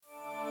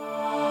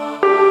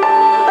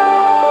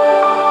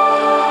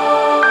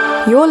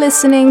You're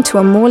listening to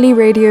a Morley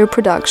Radio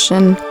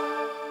production.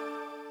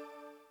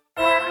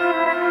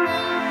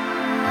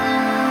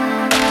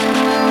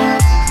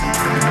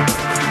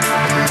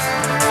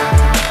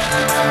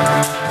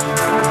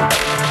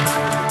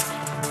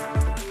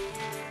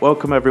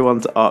 Welcome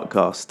everyone to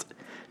Artcast.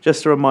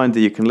 Just a reminder,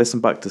 you can listen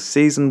back to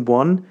Season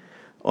 1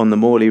 on the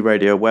Morley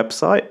Radio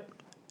website,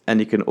 and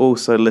you can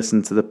also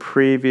listen to the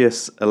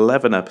previous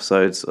 11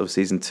 episodes of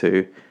Season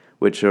 2,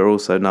 which are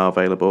also now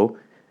available.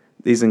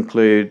 These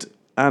include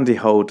Andy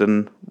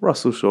Holden,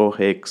 Russell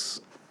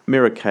Shaw-Higgs,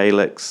 Mira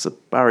Calix,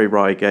 Barry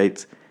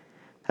Reigate,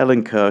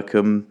 Helen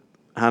Kirkham,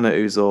 Hannah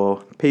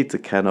Uzor, Peter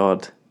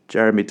Kennard,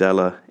 Jeremy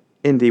Della,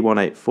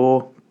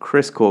 Indy184,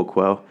 Chris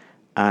Corkwell,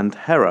 and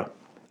Hera.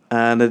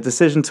 And the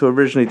decision to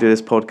originally do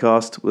this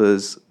podcast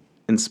was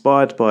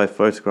inspired by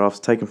photographs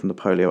taken from the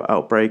polio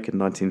outbreak in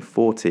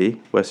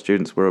 1940, where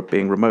students were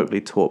being remotely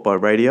taught by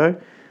radio.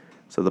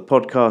 So the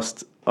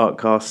podcast,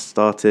 Artcast,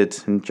 started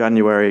in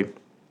January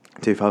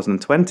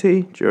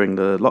 2020 during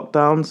the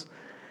lockdowns,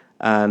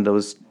 and I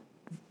was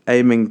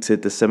aiming to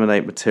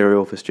disseminate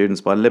material for students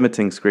by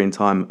limiting screen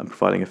time and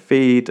providing a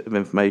feed of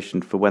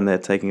information for when they're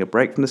taking a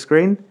break from the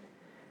screen.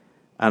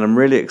 And I'm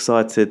really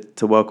excited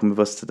to welcome with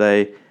us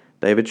today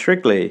David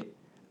Shrigley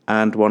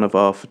and one of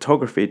our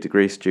photography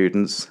degree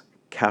students,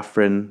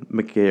 Catherine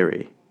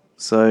McGeary.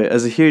 So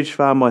as a huge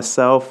fan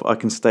myself, I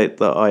can state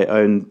that I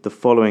own the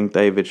following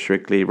David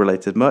Shrigley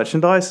related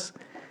merchandise.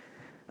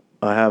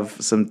 I have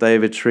some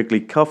David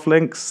Shrigley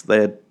cufflinks.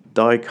 They're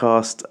die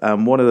cast,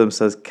 and one of them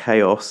says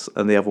chaos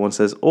and the other one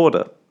says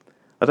order.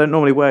 I don't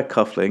normally wear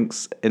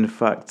cufflinks. In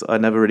fact, I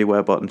never really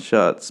wear button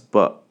shirts,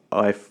 but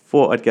I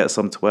thought I'd get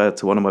some to wear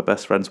to one of my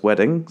best friend's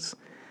weddings,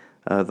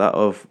 that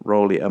of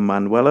Rolly and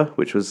Manuela,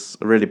 which was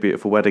a really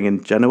beautiful wedding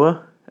in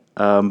Genoa.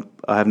 I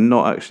have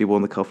not actually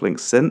worn the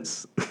cufflinks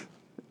since.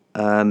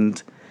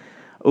 And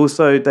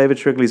also David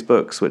Shrigley's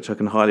books, which I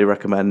can highly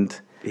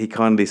recommend. He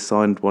kindly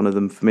signed one of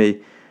them for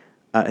me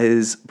at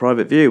his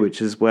private view,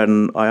 which is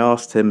when I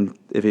asked him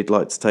if he'd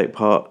like to take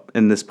part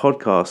in this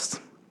podcast,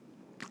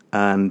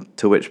 and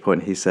to which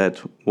point he said,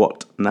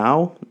 "What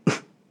now?"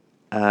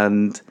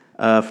 And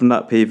from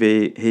that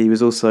PV, he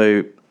was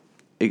also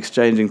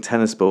exchanging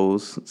tennis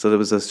balls. So there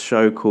was a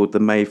show called the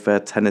Mayfair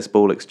Tennis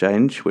Ball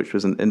Exchange, which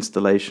was an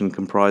installation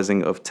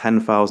comprising of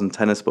 10,000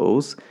 tennis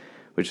balls,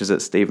 which is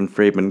at Stephen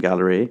Friedman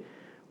Gallery,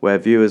 where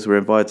viewers were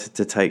invited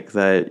to take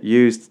their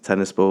used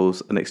tennis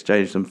balls and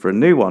exchange them for a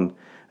new one,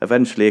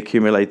 eventually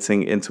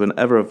accumulating into an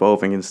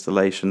ever-evolving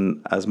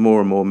installation as more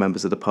and more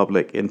members of the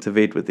public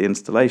intervened with the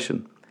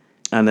installation.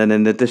 And then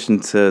in addition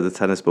to the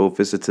tennis ball,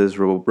 visitors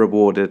were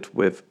rewarded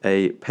with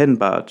a pin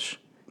badge.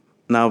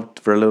 Now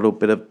for a little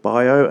bit of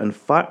bio and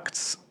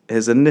facts.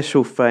 His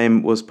initial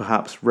fame was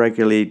perhaps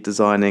regularly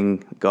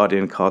designing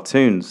Guardian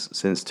cartoons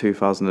since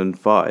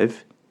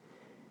 2005.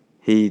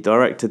 He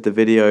directed the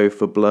video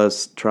for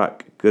Blur's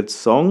track Good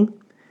Song.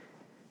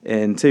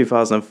 In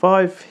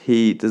 2005,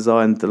 he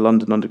designed the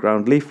London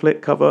Underground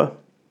leaflet cover.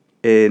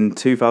 In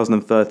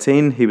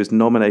 2013, he was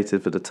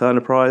nominated for the Turner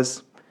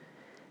Prize.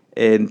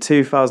 In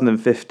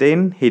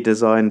 2015, he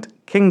designed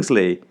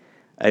Kingsley,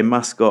 a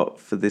mascot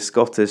for the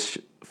Scottish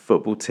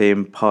football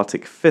team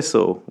Partick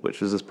Thistle,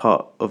 which was as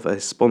part of a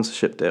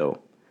sponsorship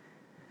deal.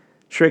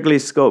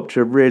 Shrigley's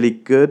sculpture Really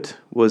Good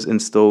was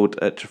installed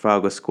at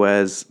Trafalgar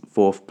Square's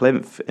 4th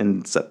plinth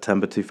in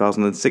September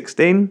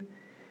 2016.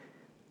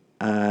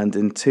 And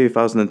in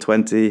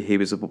 2020, he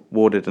was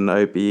awarded an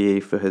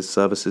OBE for his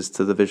services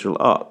to the visual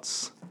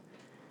arts.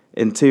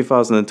 In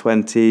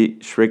 2020,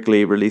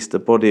 Shrigley released a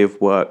body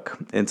of work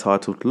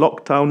entitled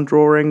Lockdown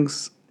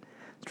Drawings.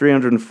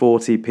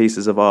 340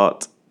 pieces of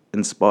art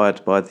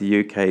inspired by the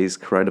UK's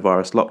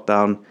coronavirus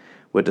lockdown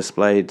were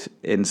displayed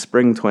in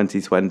spring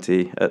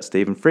 2020 at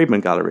Stephen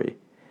Friedman Gallery.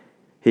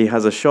 He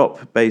has a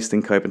shop based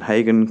in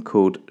Copenhagen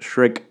called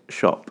Shrig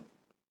Shop.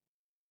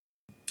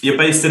 You're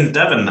based in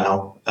Devon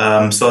now,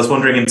 so I was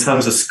wondering, in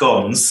terms of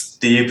scones,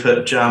 do you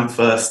put jam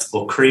first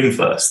or cream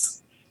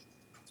first?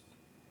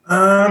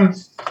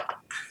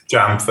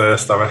 Jam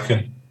first, I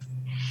reckon.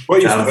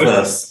 What jam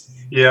first?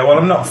 Yeah, well,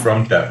 I'm not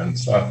from Devon,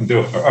 so I can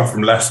do it. I'm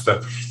from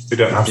Leicester. We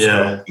don't have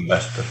scones in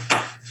Leicester,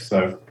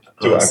 so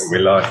do whatever we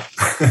like.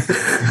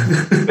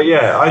 But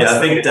yeah,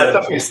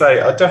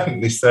 I'd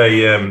definitely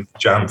say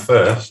jam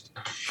first.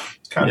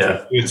 It's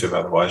counterintuitive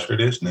otherwise,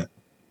 really, isn't it?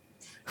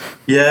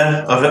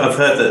 Yeah, I've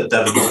heard that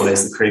Devon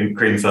always the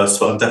cream first,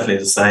 but I'm definitely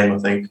the same, I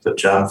think, but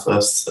jam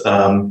first.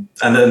 And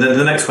then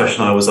the next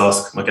question I always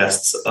ask my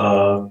guests,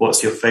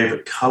 what's your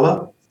favourite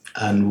colour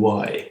and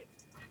why?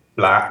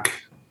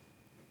 Black,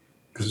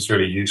 because it's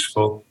really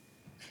useful.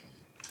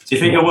 Do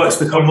you think your work's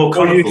become more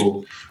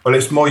colourful? Well,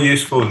 it's more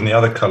useful than the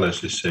other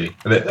colours, you see.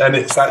 And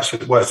it's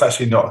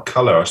actually not a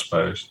colour, I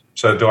suppose.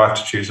 So do I have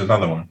to choose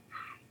another one?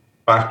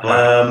 Black,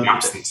 the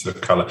absence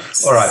of colour.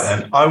 All right,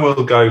 then. I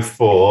will go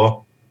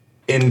for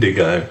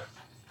indigo,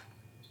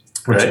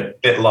 which is a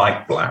bit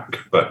like black,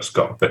 but it's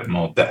got a bit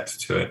more depth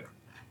to it.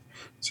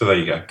 So there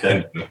you go. Okay.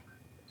 Indigo.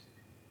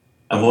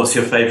 And what's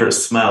your favourite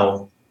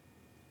smell?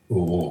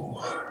 Ooh.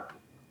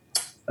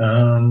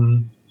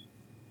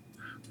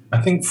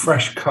 I think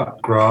fresh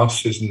cut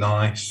grass is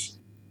nice.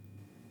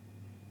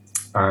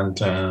 And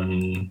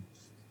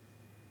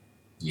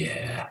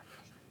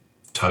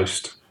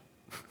toast.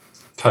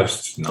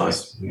 Toast's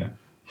nice. Yeah.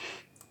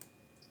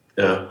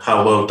 Yeah.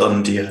 How well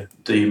done do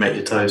you make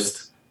your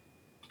toast?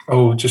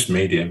 Oh, just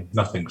medium.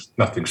 Nothing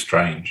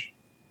strange.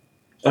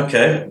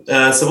 Okay.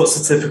 So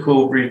what's the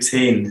typical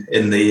routine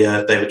in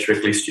the David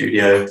Shrigley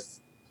studio?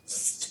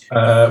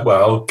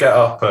 Well, get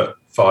up at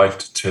 5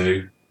 to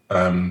 2,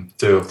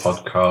 do a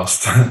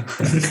podcast.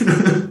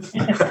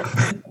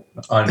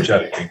 I'm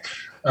joking.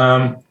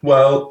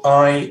 Well,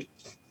 I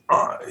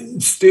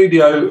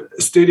studio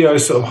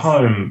is sort of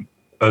home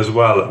as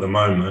well at the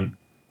moment.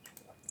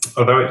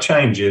 Although it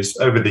changes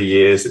over the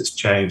years, it's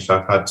changed.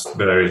 I've had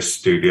various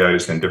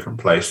studios in different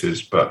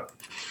places, but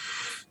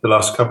the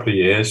last couple of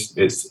years,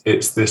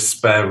 it's this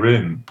spare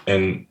room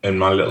in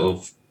my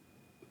little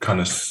kind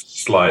of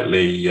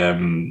slightly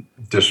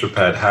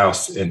disrepaired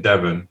house in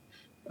Devon.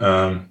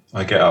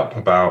 I get up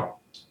about.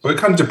 Well, it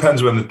kind of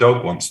depends when the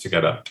dog wants to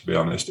get up, to be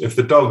honest. If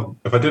I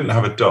didn't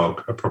have a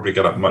dog, I'd probably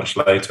get up much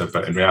later,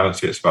 but in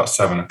reality, it's about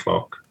 7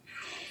 o'clock.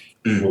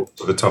 Walk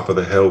to the top of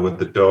the hill with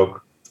the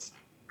dog,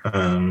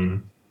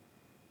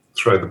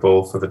 throw the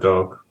ball for the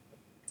dog,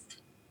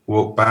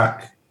 walk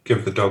back,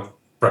 give the dog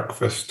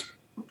breakfast,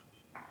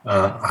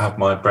 have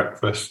my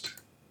breakfast,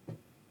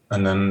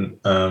 and then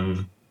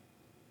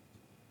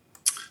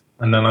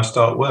I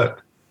start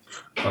work.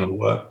 And I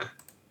work,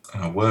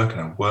 and I work,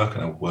 and I work,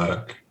 and I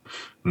work.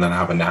 And then I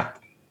have a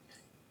nap.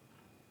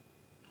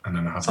 And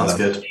then I have Sounds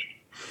lunch. good.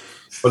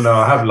 Well, no,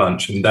 I have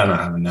lunch and then I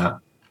have a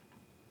nap.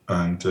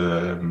 And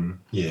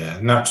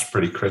nap's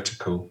pretty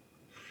critical.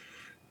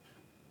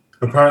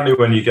 Apparently,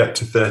 when you get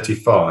to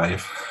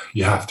 35,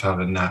 you have to have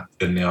a nap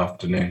in the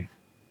afternoon.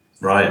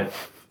 Right.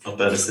 I'll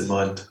bear this in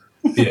mind.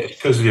 Yeah,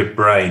 because your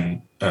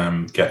brain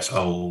gets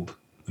old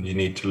and you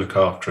need to look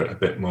after it a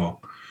bit more.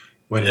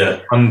 When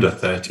you're under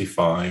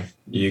 35,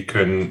 you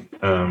can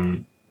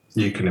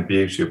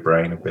abuse your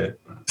brain a bit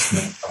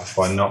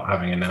by not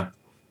having a nap.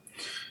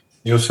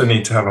 You also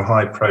need to have a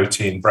high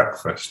protein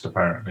breakfast,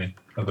 apparently.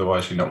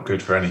 Otherwise, you're not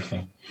good for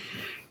anything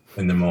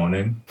in the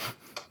morning,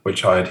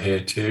 which I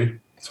adhere to.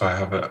 So I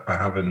have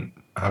an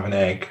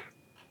egg.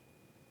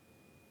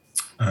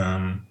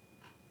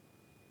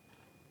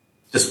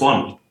 Just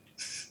one.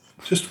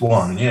 Just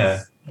one,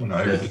 yeah. Well,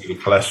 no, you get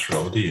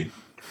cholesterol, do you?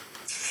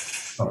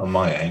 Not at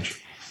my age.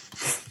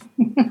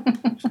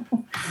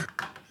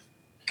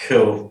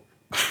 Cool.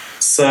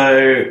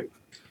 So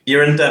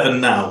you're in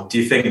Devon now. Do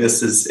you think this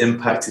has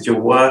impacted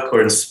your work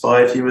or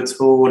inspired you at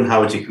all? And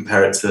how would you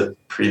compare it to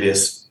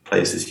previous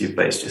places you've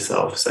based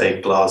yourself? Say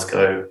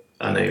Glasgow.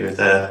 I know you were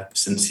there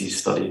since you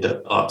studied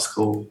at art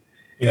school.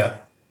 Yeah.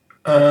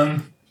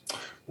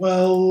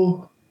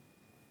 Well,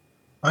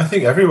 I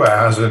think everywhere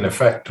has an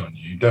effect on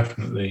you,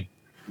 definitely.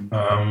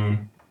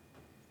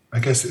 I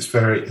guess it's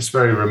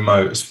very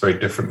remote. It's a very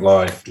different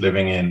life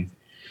living in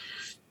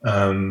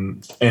a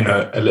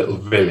little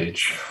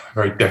village,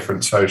 very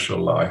different social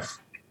life.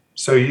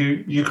 So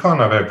you can't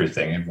have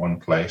everything in one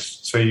place.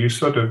 So you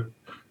sort of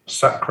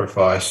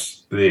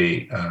sacrifice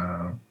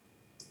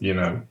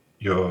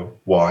your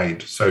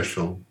wide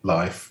social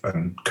life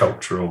and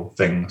cultural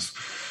things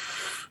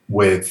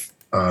with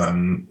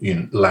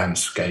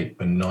landscape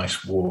and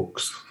nice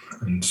walks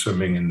and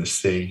swimming in the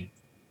sea,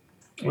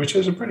 which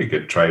is a pretty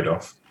good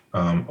trade-off.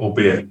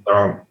 Albeit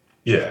there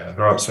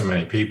aren't so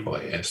many people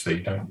here, so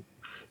you don't,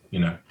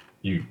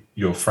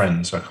 your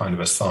friends are kind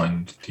of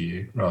assigned to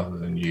you rather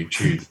than you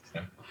choose.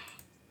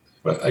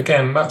 But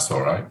again, that's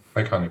all right.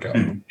 I kind of get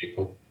on with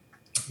people.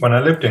 When I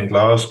lived in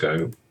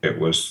Glasgow,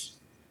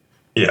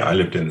 I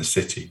lived in the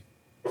city.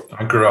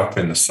 I grew up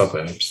in the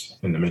suburbs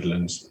in the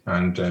Midlands,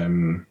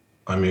 and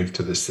I moved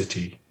to the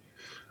city.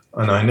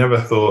 And I never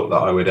thought that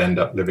I would end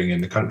up living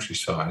in the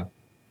countryside.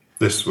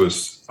 This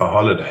was a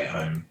holiday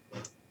home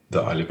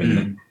that I live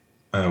in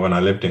when I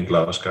lived in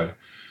Glasgow.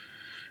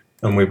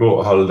 And we bought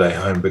a holiday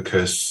home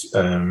because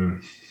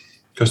the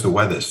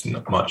weather's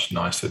much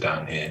nicer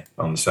down here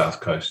on the south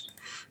coast,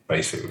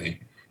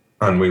 basically.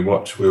 And we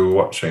were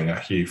watching a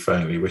Hugh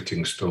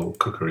Fearnley-Whittingstall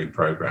cookery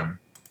programme,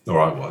 or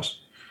I was.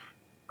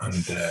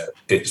 And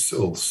it's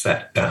all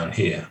set down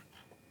here.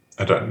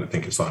 I don't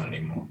think it's on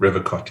anymore. River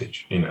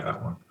Cottage, you know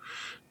that one.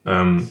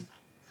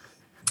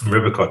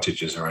 River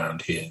Cottage is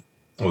around here,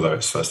 although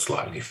it's a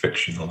slightly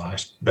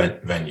fictionalised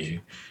venue.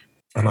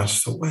 And I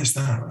just thought, where's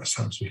that? That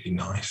sounds really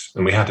nice.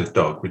 And we had a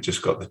dog. We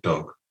just got the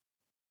dog.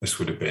 This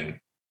would have been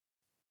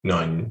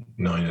 9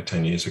 or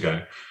 10 years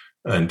ago.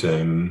 And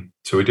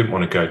so we didn't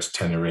want to go to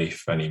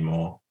Tenerife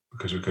anymore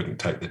because we couldn't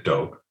take the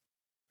dog.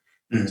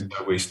 So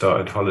we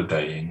started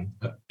holidaying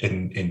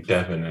in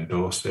Devon and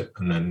Dorset.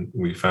 And then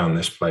we found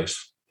this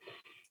place,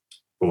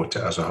 bought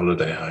it as a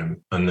holiday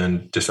home, and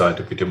then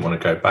decided we didn't want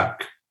to go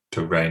back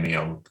to rainy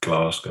old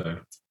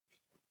Glasgow.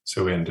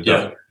 So we ended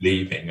up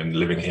leaving and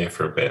living here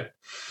for a bit.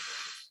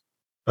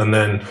 And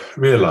then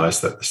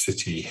realised that the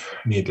city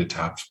needed to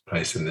have a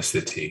place in the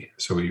city.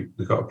 So we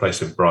got a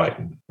place in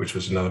Brighton, which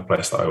was another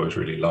place that I always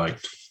really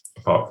liked,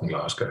 apart from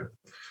Glasgow.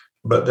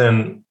 But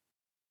then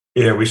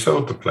Yeah, we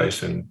sold the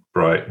place in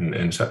Brighton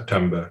in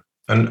September.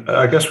 And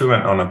I guess we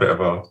went on a bit of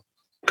a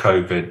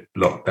COVID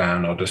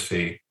lockdown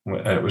odyssey.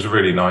 It was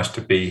really nice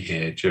to be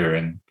here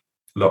during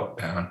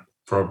lockdown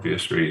for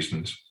obvious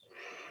reasons.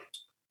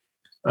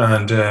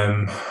 And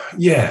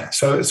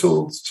so it's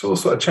all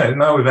sort of changed.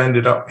 Now we've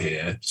ended up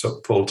here sort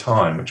of full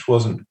time, which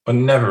I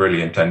never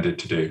really intended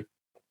to do.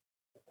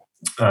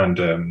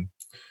 And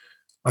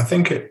I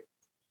think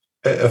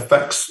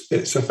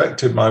it's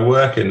affected my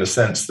work in the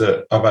sense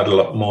that I've had a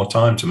lot more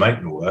time to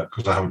make the work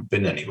because I haven't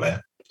been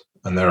anywhere.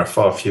 And there are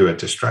far fewer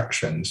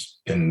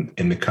distractions in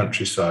the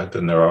countryside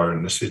than there are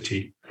in the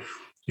city.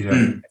 You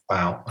don't go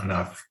out and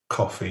have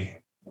coffee.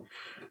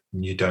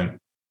 And you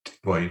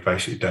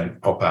basically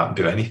don't pop out and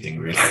do anything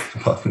really,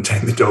 apart from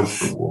take the dog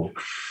for a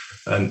walk.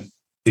 And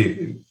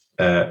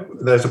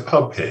there's a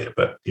pub here,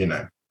 but,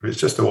 if it's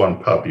just the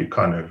one pub, you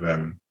kind of,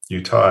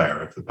 you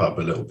tire of the pub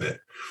a little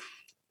bit.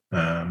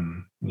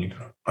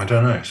 I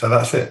don't know. So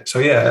that's it. So,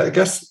 yeah, I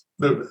guess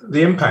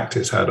the impact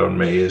it's had on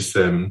me is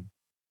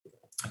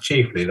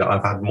chiefly that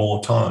I've had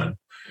more time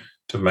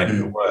to make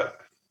the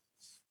work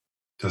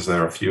because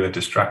there are fewer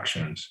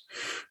distractions.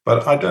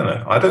 But I don't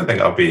know. I don't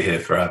think I'll be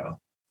here forever.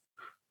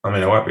 I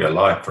mean, I won't be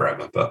alive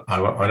forever, but I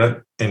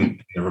don't,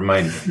 in the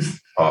remaining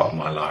part of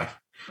my life,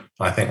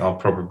 I think I'll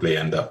probably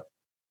end up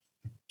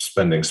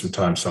spending some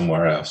time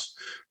somewhere else.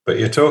 But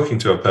you're talking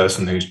to a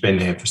person who's been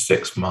here for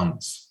 6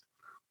 months,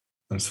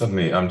 and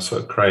suddenly I'm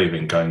sort of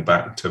craving going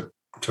back to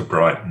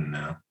Brighton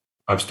now.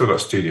 I've still got a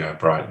studio at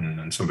Brighton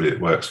and somebody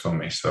that works for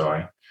me, so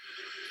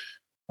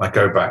I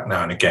go back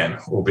now and again,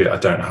 albeit I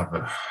don't have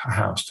a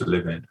house to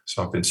live in.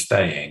 So I've been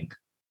staying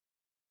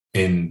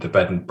in the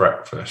bed and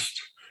breakfast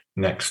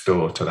next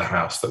door to the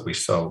house that we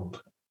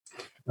sold,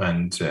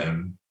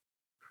 and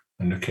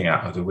looking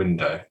out of the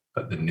window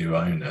at the new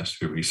owners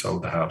who we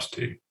sold the house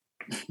to,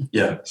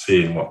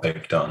 seeing what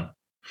they've done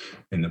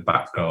in the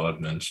back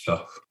garden and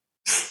stuff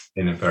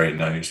in a very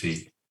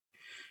nosy,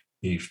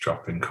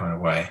 eavesdropping kind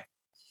of way.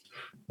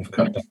 They've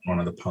cut down one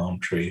of the palm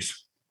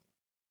trees.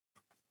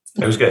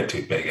 It was getting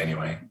too big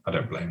anyway. I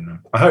don't blame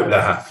them. I hope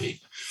they're happy.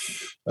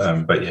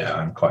 But yeah,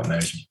 I'm quite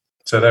nosy.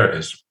 So there it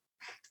is.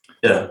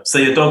 Yeah. So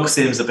your dog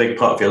seems a big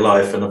part of your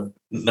life, and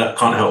I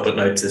can't help but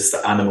notice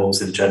that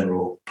animals in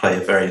general play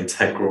a very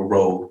integral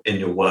role in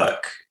your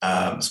work,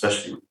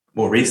 especially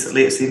more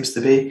recently, it seems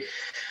to be.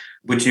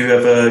 Would you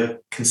ever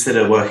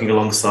consider working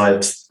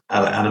alongside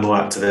animal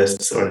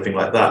activists or anything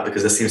like that?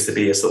 Because there seems to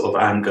be a sort of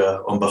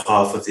anger on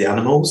behalf of the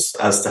animals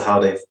as to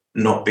how they've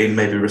not been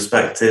maybe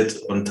respected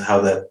and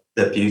how their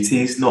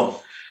beauty is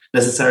not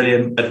necessarily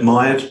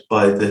admired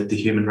by the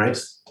human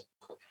race.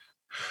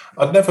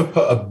 I'd never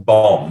put a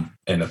bomb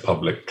in a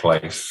public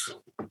place,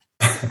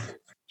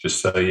 just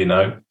so you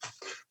know.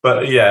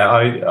 But yeah,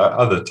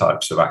 other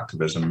types of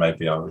activism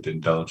maybe I would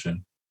indulge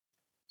in.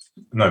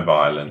 No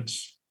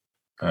violence.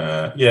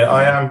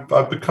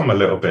 I've become a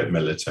little bit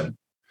militant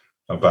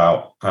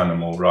about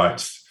animal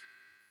rights.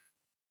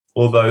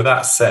 Although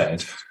that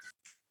said,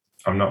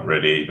 I'm not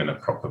really even a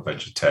proper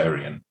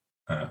vegetarian.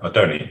 I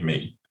don't eat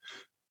meat,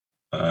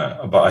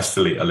 but I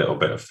still eat a little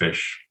bit of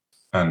fish,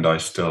 and I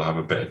still have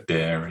a bit of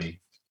dairy.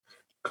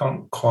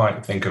 Can't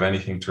quite think of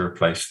anything to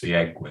replace the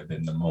egg with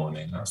in the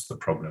morning. That's the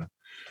problem.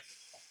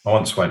 I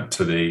once went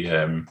to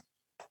the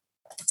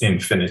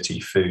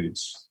Infinity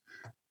Foods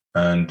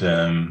and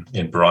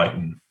in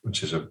Brighton,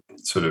 which is a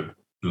sort of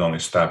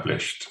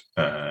long-established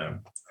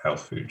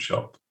health food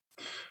shop.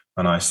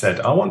 And I said,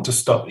 I want to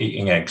stop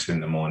eating eggs in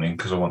the morning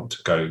because I want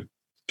to go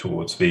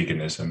towards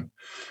veganism.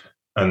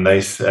 And I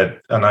said,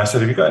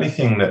 have you got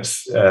anything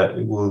that's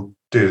will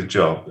do the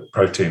job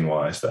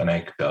protein-wise that an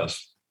egg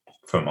does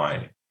for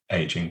my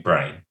aging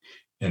brain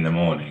in the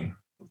morning?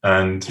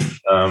 And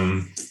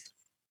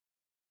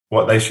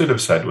what they should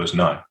have said was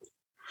no.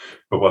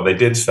 But what they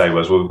did say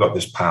was, well, we've got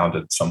this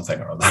powdered something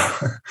or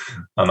other.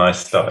 And I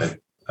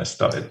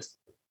started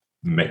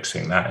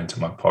mixing that into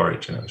my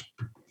porridge, and it was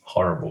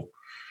horrible.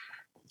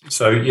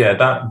 So yeah,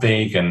 that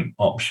vegan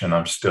option,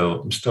 I'm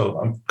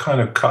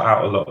kind of cut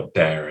out a lot of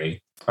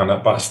dairy,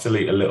 but I still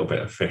eat a little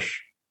bit of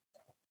fish.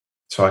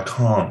 So I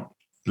can't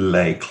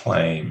lay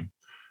claim.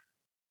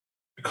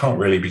 I can't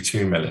really be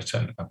too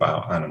militant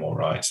about animal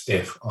rights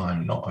if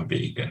I'm not a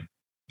vegan.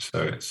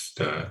 So it's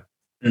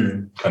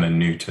kind of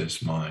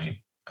neuters my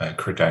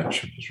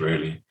credentials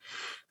really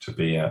to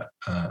be an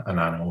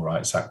animal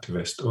rights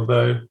activist.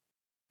 Although,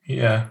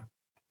 yeah,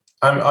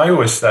 I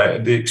always say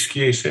the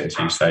excuse is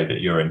you say that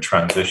you're in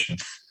transition.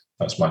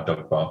 That's my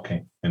dog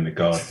barking in the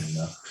garden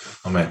now.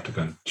 I may have to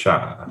go and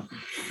chat at her.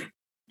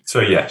 So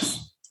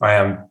yes, I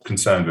am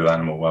concerned with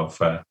animal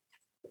welfare,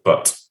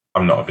 but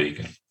I'm not a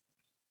vegan.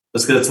 I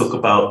was going to talk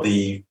about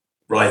the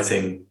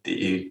writing that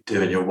you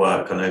do in your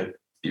work. I know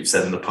you've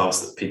said in the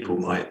past that people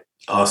might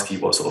ask you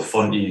what sort of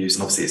font you use,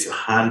 and obviously it's your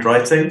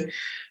handwriting,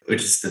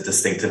 which is the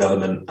distinctive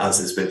element, as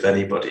is with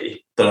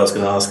anybody. But I was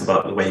going to ask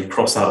about the way you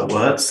cross out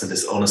words and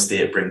this honesty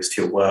it brings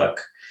to your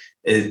work.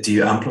 Do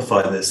you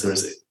amplify this, or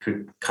is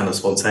it kind of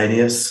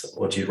spontaneous,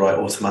 or do you write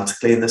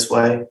automatically in this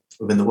way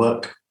within the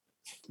work?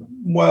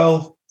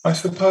 Well, I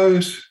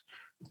suppose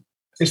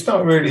It's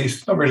not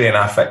really an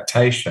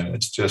affectation.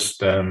 It's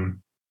just a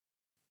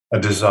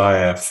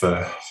desire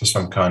for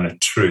some kind of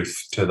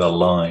truth to the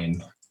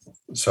line.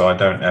 So I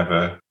don't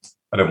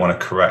want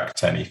to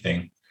correct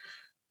anything,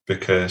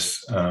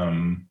 because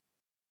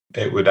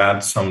it would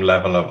add some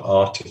level of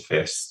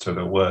artifice to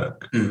the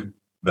work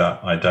that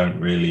I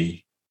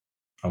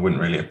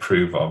wouldn't really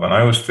approve of. And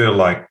I always feel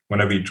like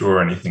whenever you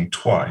draw anything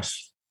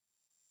twice,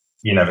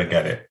 you never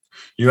get it.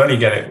 You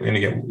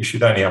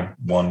should only have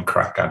one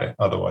crack at it.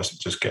 Otherwise, it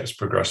just gets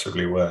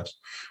progressively worse.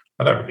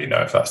 I don't really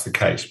know if that's the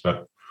case,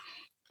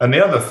 and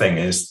the other thing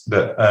is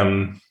that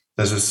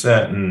there's a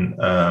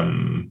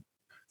certain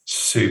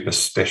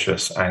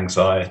superstitious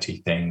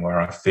anxiety thing where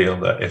I feel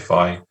that if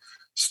I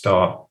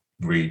start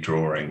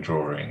redrawing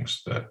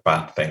drawings, that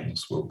bad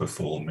things will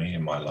befall me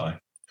in my life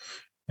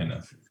in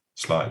a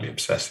slightly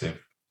obsessive,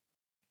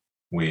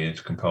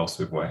 weird,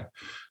 compulsive way.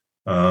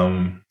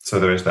 So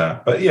there is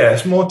that. But yeah,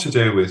 it's more to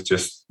do with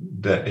just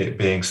that it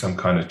being some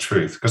kind of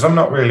truth, because I'm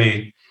not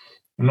really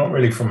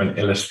from an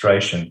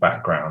illustration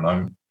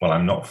background.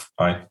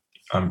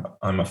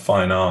 I'm a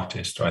fine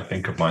artist. I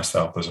think of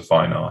myself as a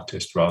fine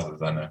artist rather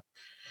than a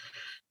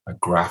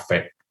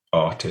graphic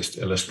artist,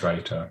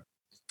 illustrator.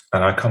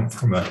 And I come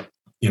from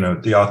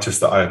the artists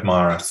that I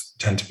admire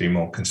tend to be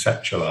more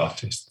conceptual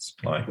artists,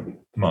 like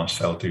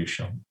Marcel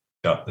Duchamp,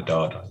 the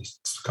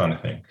Dadaists kind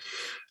of thing,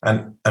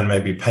 and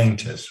maybe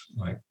painters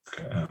like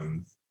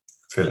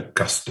Philip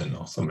Guston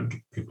or some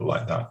people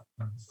like that.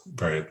 I'm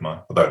very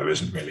admire, although there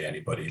isn't really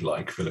anybody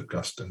like Philip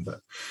Guston, but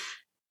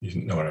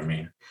you know what I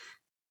mean.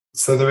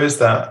 So there is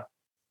that,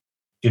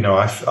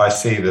 I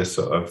see this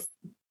sort of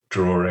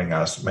drawing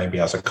as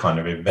a kind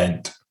of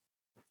event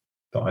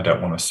that I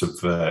don't want to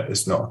subvert.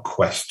 It's not a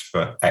quest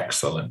for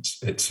excellence.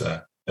 It's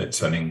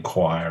an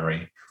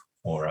inquiry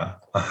or a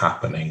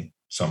happening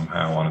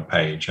somehow on a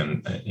page,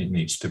 and it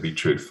needs to be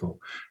truthful.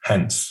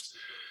 Hence,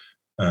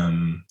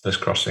 there's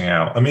crossing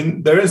out. I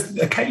mean, there is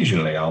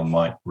occasionally I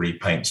might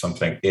repaint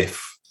something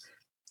if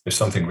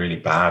something really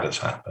bad has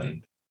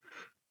happened,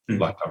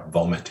 like I've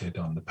vomited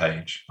on the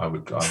page. I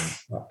would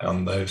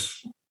on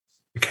those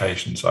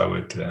occasions I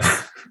would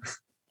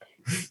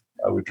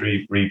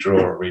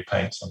redraw or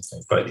repaint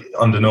something. But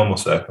under normal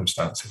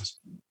circumstances,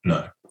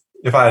 no.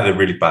 If I had a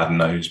really bad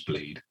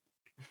nosebleed,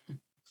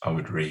 I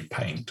would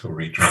repaint or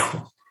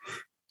redraw.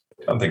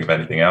 I don't think of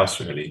anything else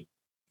really.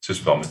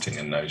 Just vomiting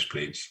and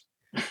nosebleeds.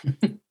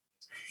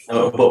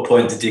 At what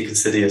point did you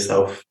consider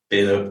yourself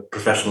being a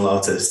professional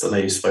artist? I know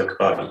you spoke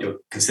about do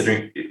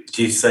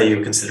you say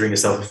you're considering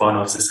yourself a fine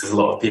artist because a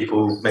lot of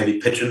people maybe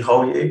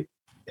pigeonhole you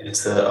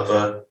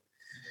into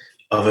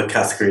other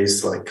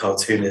categories like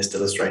cartoonist,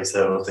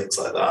 illustrator, or things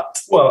like that?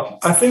 Well,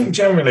 I think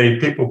generally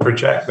people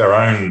project their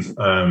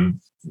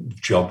own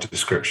job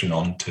description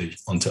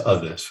onto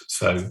others.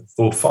 So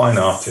all fine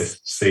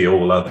artists see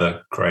all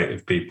other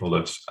creative people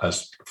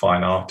as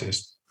fine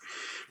artists,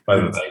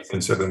 whether they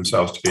consider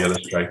themselves to be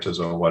illustrators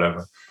or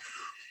whatever.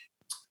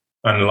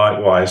 And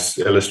likewise,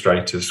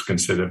 illustrators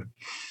consider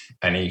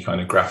any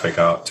kind of graphic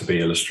art to be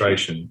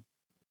illustration.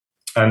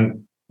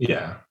 And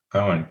yeah,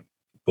 I won't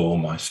bore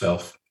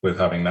myself with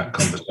having that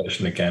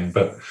conversation again.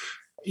 But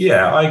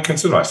yeah, I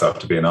consider myself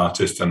to be an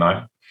artist, and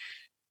I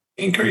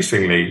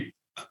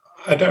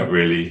don't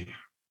really,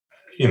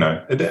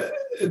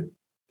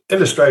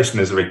 illustration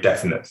is a very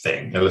definite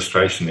thing.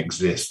 Illustration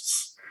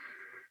exists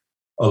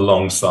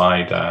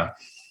alongside a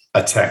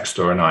text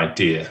or an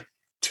idea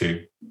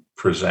to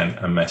present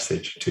a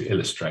message, to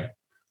illustrate.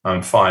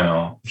 And fine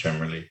art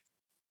generally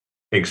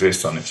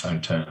exists on its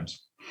own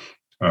terms.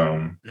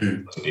 Doesn't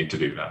need to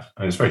do that.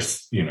 And it's very,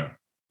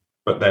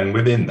 but then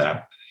within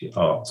that,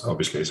 art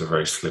obviously is a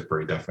very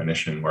slippery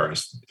definition,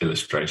 whereas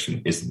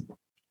illustration isn't,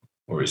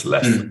 or is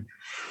less.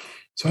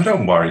 So I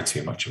don't worry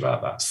too much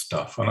about that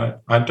stuff. And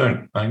I'm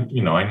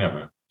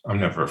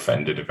never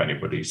offended if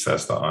anybody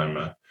says that I'm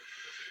a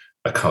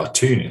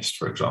cartoonist,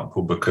 for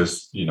example,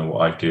 because,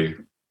 what I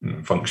do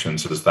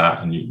functions as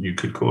that, and you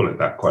could call it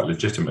that quite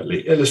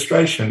legitimately.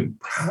 Illustration,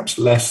 perhaps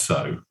less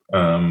so.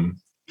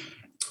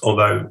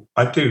 Although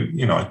I do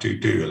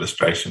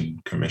illustration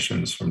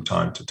commissions from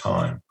time to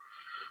time.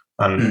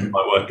 And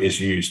my work is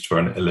used for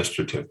an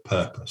illustrative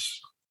purpose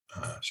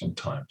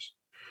sometimes.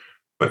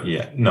 But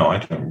yeah, no, I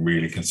don't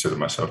really consider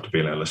myself to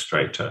be an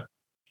illustrator,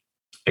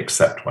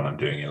 except when I'm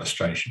doing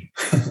illustration,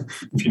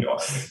 if you know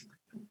what I mean.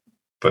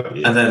 But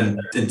yeah. And then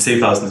in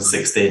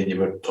 2016, you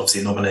were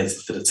obviously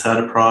nominated for the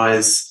Turner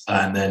Prize,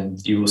 and then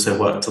you also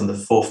worked on the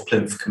 4th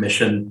Plinth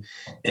Commission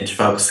in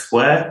Trafalgar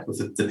Square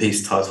with the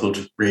piece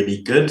titled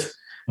Really Good,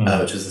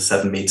 which is a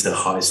 7-meter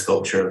high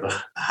sculpture of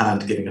a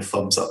hand giving a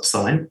thumbs up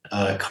sign,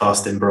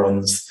 cast in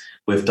bronze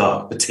with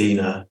dark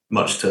patina,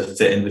 much to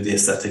fit in with the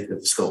aesthetic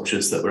of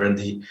sculptures that were in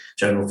the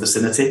general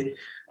vicinity.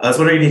 I was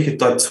wondering if you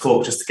could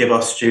talk just to give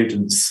our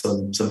students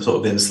some sort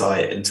of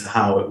insight into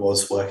how it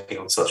was working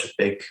on such a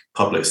big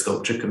public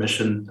sculpture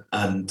commission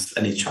and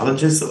any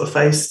challenges that were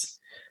faced,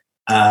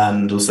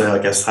 and also, I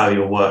guess, how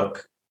your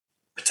work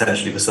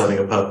potentially was serving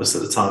a purpose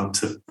at the time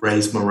to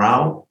raise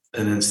morale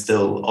and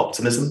instill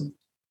optimism.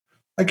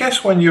 I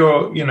guess when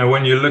you're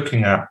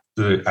looking at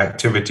the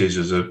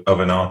activities of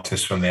an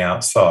artist from the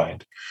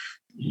outside,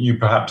 you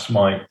perhaps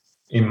might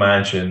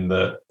imagine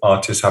that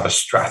artists have a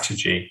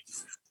strategy,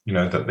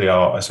 that the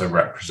art is a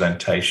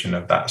representation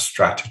of that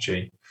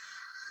strategy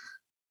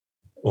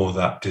or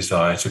that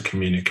desire to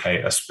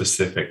communicate a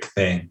specific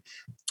thing.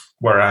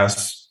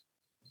 Whereas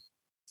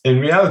in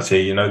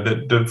reality,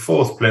 the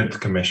Fourth Plinth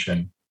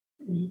Commission,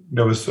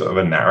 there was sort of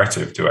a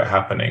narrative to it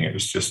happening. It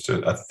was just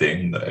a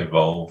thing that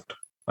evolved,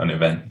 an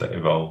event that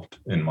evolved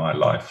in my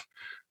life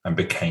and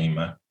became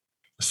a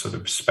sort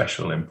of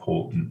special,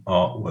 important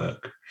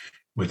artwork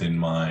within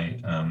my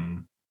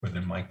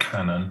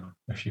canon,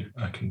 if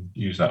I can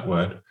use that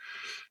word.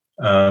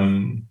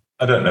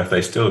 I don't know if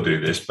they still do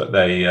this, but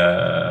they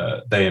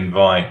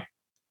invite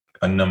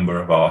a number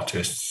of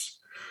artists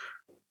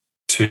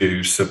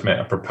to submit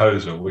a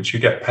proposal, which you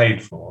get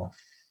paid for.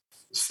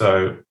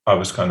 So I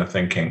was kind of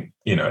thinking,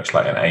 it's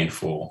like an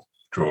A4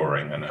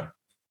 drawing and a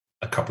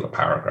couple of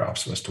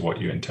paragraphs as to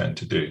what you intend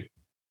to do.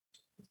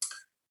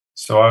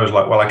 So I was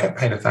like, well, I get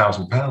paid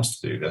 £1,000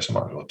 to do this. I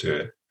might as well do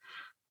it.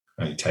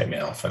 Only take me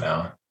half an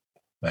hour,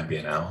 maybe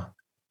an hour.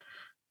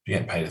 You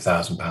get paid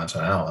 £1,000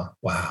 an hour.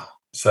 Wow.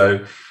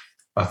 So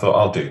I thought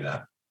I'll do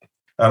that.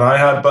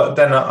 And but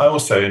then I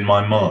also, in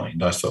my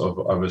mind, I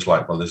was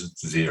like, well, there's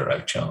zero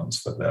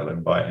chance that they'll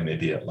invite an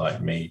idiot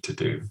like me to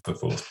do the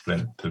Fourth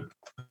Plinth, to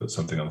put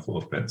something on the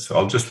Fourth Plinth. So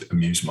I'll just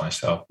amuse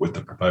myself with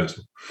the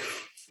proposal.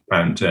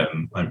 And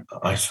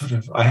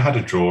I had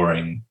a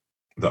drawing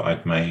that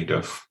I'd made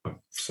of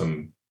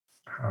some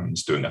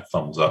hands doing a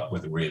thumbs up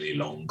with really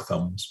long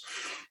thumbs,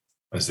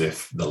 as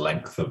if the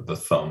length of the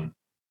thumb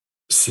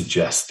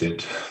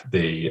suggested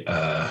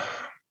that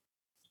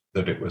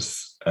it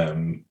was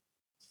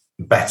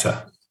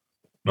better,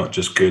 not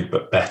just good,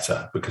 but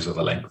better because of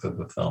the length of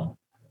the thumb.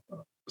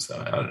 So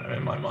I don't know,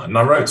 in my mind. And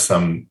I wrote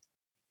some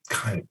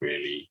kind of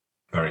really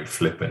very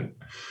flippant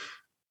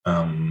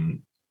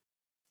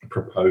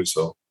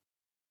proposal,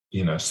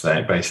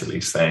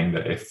 basically saying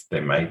that if they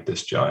made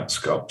this giant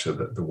sculpture,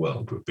 that the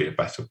world would be a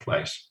better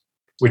place,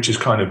 which is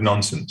kind of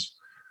nonsense,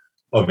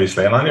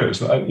 obviously. And I knew it was,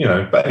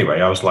 but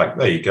anyway, I was like,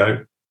 there you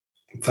go,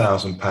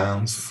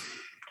 £1,000,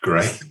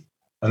 great.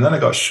 And then I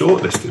got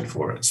shortlisted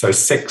for it. So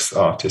 6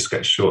 artists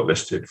get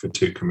shortlisted for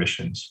 2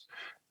 commissions.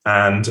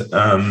 And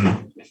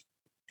then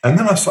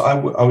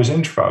I was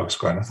in Trafalgar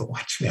Square and I thought, well,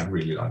 actually, I'd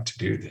really like to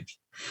do this.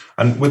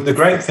 And the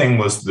great thing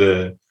was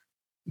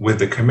with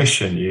the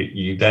commission,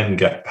 you then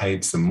get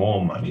paid some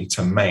more money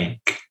to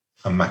make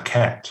a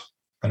maquette.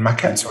 And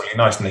maquettes are really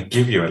nice, and they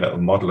give you a little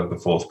model of the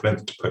Fourth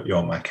Plinth to put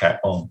your maquette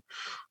on.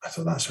 I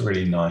thought that's a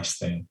really nice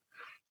thing.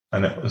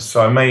 And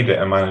so I made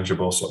it a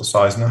manageable sort of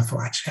size. And I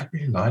thought,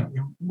 actually,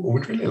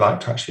 would really like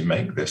to actually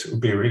make this. It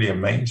would be really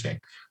amazing.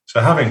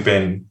 So having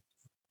been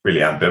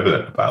really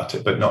ambivalent about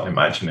it, but not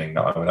imagining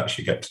that I would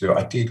actually get to do it,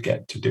 I did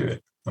get to do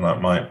it.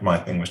 And my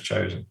thing was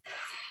chosen.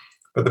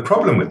 But the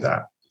problem with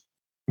that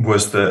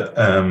was that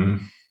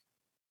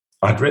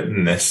I'd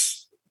written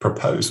this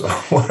proposal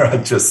where I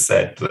just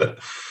said that,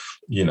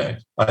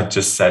 I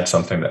just said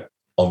something that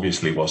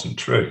obviously wasn't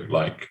true,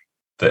 like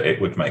that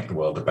it would make the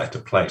world a better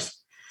place.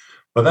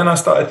 But then I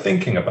started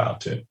thinking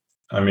about it.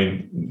 I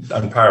mean,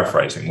 I'm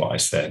paraphrasing what I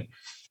said.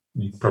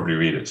 You can probably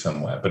read it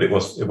somewhere, but it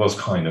was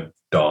kind of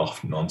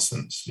daft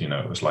nonsense.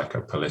 It was like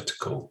a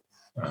political,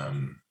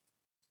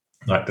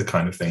 like the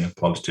kind of thing a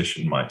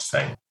politician might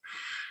say.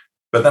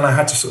 But then I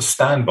had to sort of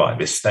stand by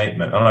this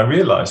statement. And I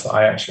realized that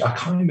I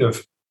kind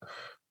of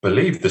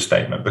believed the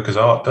statement, because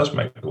art does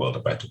make the world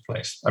a better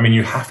place. I mean,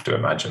 you have to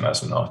imagine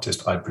as an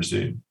artist, I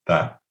presume,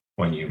 that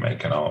when you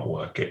make an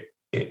artwork, it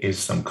is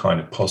some kind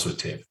of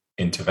positive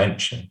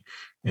intervention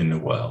in the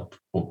world,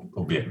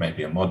 albeit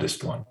maybe a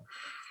modest one.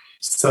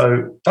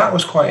 So that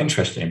was quite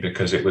interesting,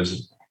 because it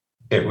was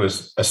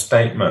a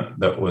statement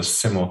that was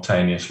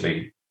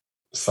simultaneously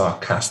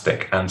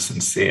sarcastic and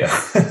sincere,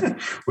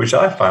 which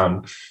I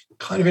found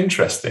kind of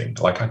interesting.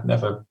 Like I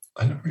never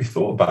really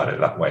thought about it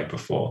that way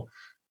before.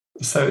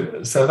 So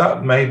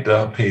that made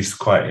the piece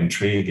quite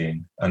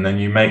intriguing. And then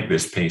you make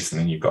this piece, and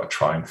then you've got to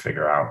try and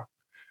figure out.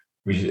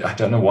 I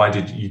don't know why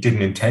you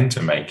didn't intend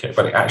to make it,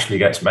 but it actually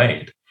gets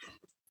made.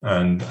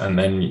 And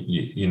then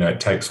it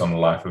takes on a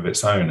life of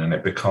its own, and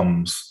it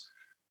becomes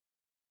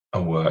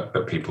a work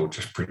that people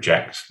just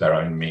project their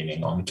own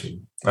meaning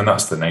onto. And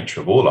that's the nature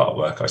of all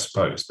artwork, I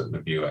suppose, that the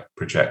viewer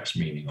projects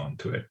meaning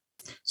onto it.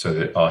 So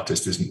the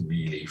artist isn't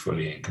really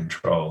fully in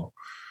control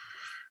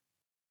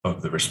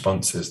of the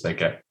responses they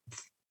get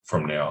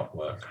from the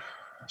artwork.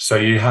 So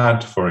you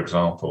had, for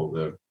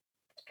example,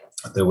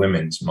 the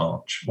Women's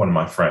March. One of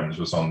my friends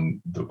was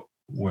on the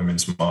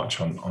Women's March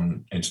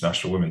on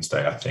International Women's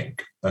Day, I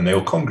think, and they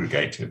all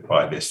congregated in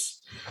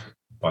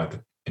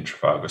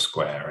Trafalgar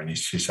Square, and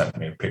she sent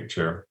me a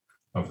picture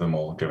of them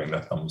all giving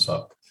their thumbs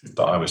up,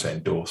 that I was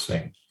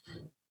endorsing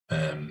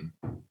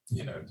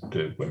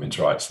the women's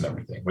rights and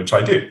everything, which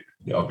I do,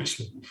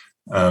 obviously.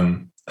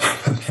 But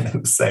then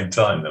at the same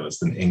time, there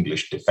was an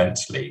English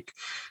Defence League,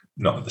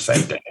 not the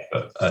same day,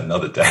 but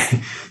another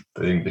day,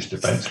 the English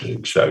Defence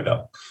League showed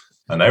up.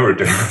 and they were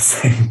doing the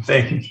same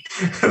thing.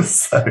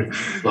 So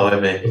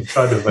it's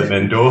kind of an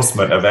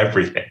endorsement of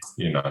everything,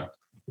 you know.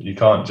 You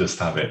can't just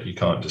have it. You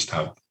can't just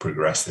have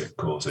progressive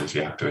causes.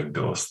 You have to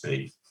endorse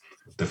the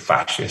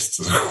fascists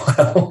as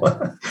well.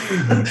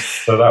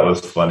 So that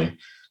was funny.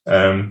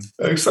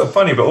 It's so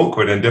funny, but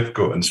awkward and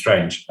difficult and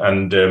strange.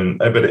 And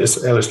but it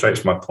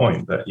illustrates my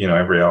point that, you know,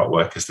 every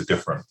artwork is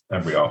different.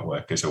 Every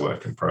artwork is a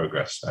work in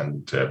progress,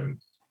 and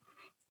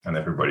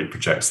everybody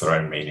projects their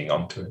own meaning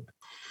onto it.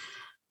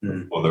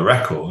 For the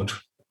record,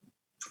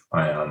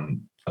 I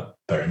am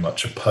very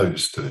much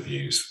opposed to the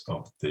views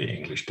of the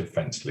English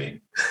Defence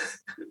League.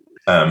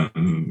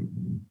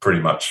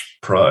 Pretty much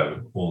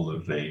pro all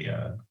of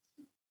the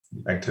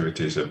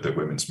activities of the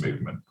women's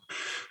movement.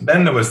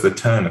 Then there was the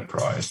Turner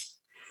Prize.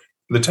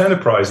 The Turner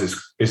Prize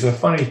is a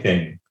funny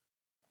thing.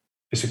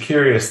 It's a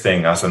curious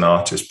thing as an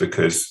artist,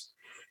 because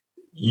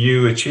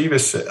you achieve I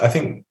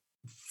think,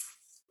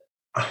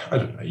 I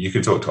don't know, you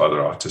could talk to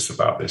other artists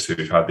about this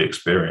who've had the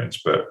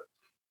experience, but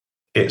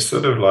it's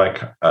sort of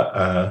like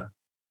an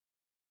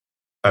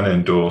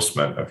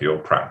endorsement of your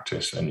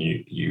practice, and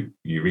you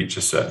reach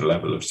a certain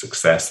level of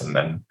success, and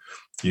then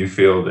you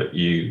feel that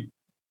you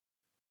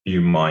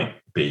might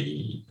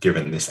be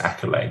given this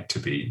accolade to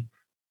be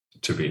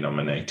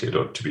nominated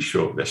or to be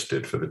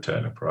shortlisted for the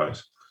Turner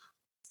Prize.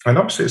 And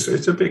obviously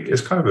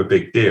it's kind of a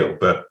big deal,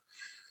 but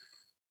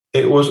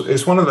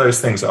it's one of those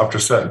things that after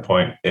a certain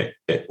point,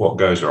 what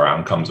goes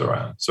around comes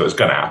around. So it's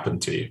going to happen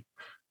to you.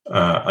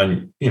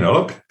 And, you know, a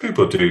lot of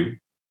people do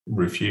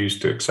refuse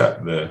to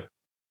accept the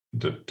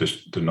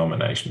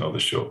nomination or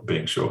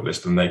being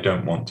shortlisted, and they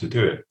don't want to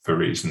do it for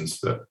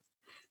reasons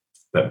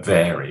that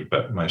vary,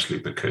 but mostly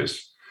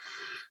because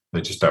they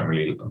just don't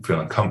really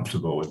feel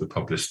uncomfortable with the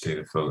publicity.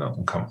 They feel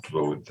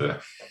uncomfortable with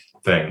the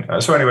thing.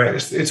 So anyway,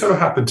 it sort of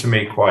happened to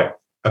me quite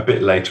a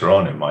bit later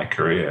on in my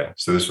career.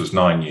 So this was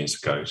 9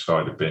 years ago. So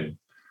I'd have been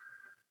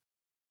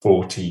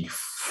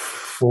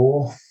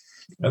 44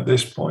 at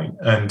this point.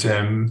 And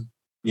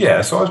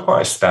so I was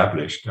quite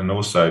established. And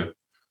also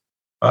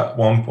at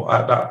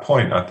that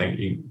point, I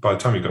think by the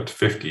time you got to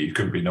 50, you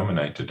couldn't be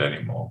nominated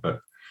anymore.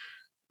 But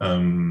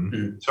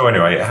so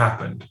anyway, it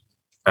happened.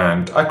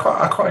 And I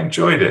quite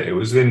enjoyed it. It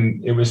was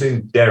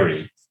in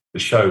Derry. The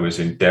show was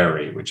in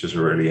Derry, which is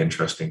a really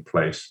interesting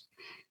place.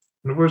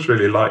 And I've always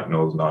really liked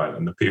Northern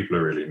Ireland. The people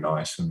are really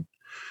nice, and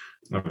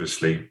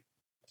obviously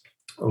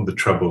all the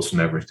troubles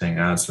and everything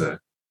adds an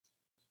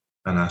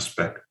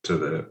aspect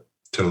to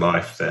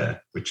life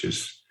there, which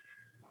is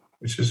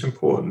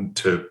important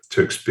to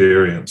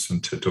experience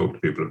and to talk to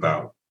people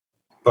about.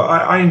 But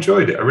I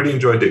enjoyed it. I really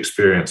enjoyed the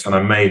experience, and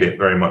I made it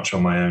very much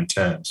on my own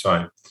terms. So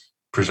I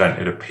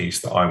presented a piece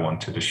that I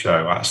wanted to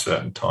show at a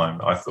certain time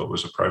that I thought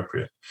was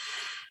appropriate.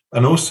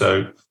 And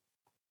also,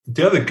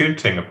 the other good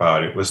thing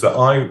about it was that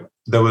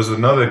there was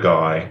another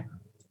guy,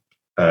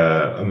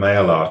 a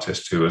male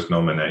artist who was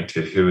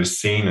nominated, who was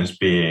seen as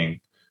being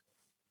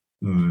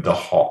the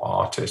hot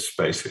artist,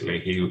 basically.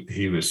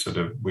 He was sort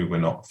of, we were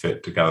not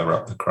fit to gather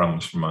up the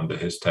crumbs from under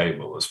his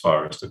table as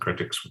far as the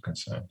critics were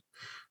concerned.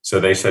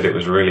 So they said it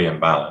was really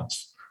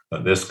imbalanced,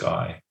 that this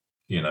guy,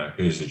 you know,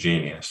 who's a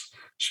genius,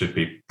 should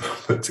be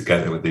put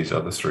together with these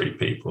other three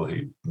people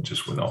who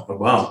just were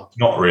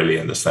not really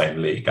in the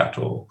same league at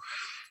all.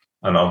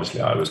 And obviously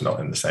I was not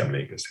in the same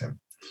league as him,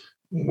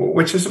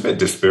 which is a bit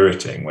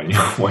dispiriting when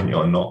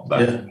you're not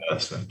that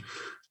person.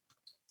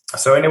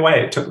 So in a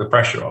way, it took the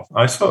pressure off.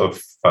 I sort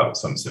of felt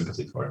some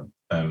sympathy for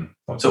him.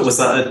 So was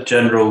that a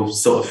general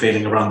sort of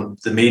feeling around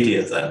the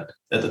media then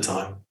at the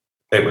time?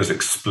 It was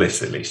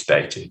explicitly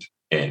stated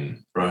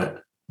in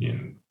The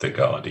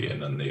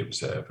Guardian and The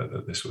Observer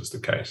that this was the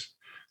case.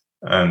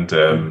 And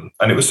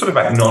it was sort of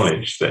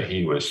acknowledged that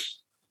he was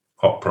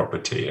hot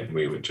property and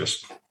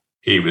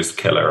he was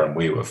killer and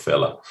we were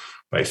filler,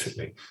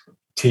 basically.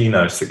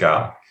 Tino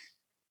Segal,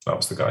 that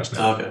was the guy's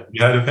name. Okay.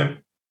 You heard of him?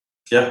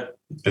 Yeah.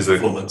 Is a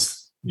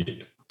performance.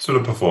 Yeah, sort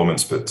of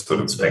performance, but sort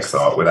of makes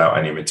art without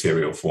any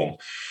material form,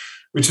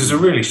 which is a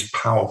really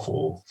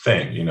powerful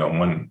thing, you know.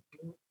 When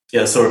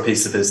I saw a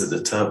piece of his at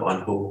the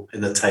Turbine Hall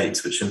in the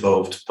Tate, which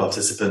involved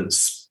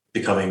participants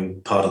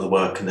becoming part of the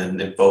work and then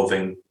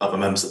involving other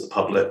members of the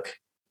public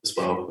as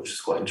well, which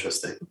is quite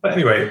interesting. But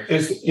anyway,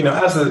 it's, you know,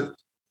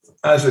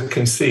 as a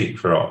conceit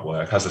for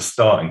artwork, as a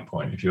starting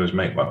point, if you was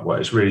make work,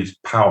 it's really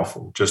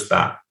powerful, just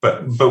that.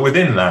 But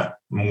within that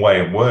way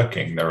of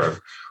working, there are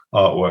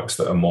artworks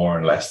that are more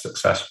and less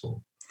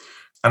successful.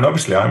 And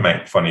obviously I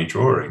make funny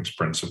drawings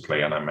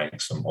principally, and I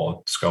make some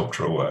odd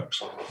sculptural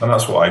works. And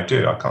that's what I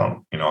do. I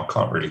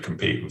can't really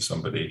compete with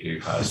somebody who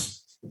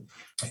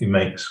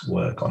makes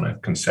work on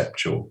that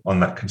conceptual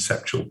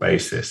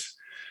basis,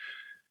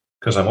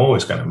 because I'm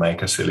always going to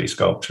make a silly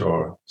sculpture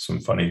or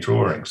some funny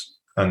drawings.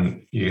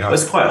 And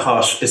it's quite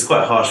harsh. It's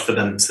quite harsh for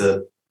them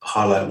to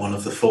highlight one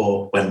of the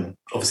four when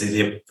obviously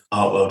the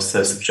art world is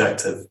so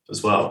subjective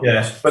as well.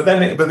 Yeah, but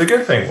the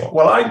good thing,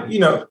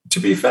 to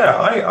be fair,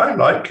 I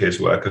like his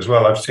work as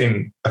well. I've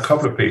seen a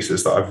couple of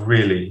pieces that I've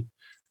really,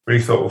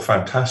 really thought were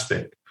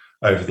fantastic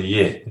over the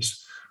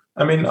years.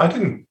 I mean, I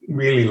didn't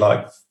really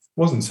like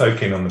wasn't so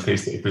keen on the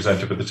piece that he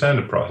presented with the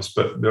Turner Prize,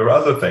 but there are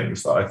other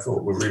things that I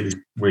thought were really,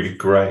 really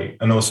great.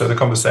 And also the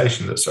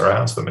conversation that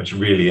surrounds them is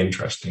really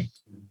interesting.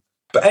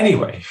 But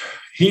anyway,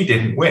 he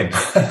didn't win.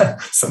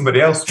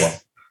 Somebody else won.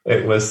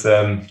 It was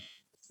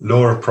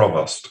Laura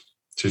Provost,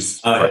 she's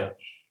French.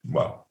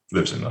 Well,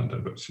 lives in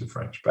London, but she's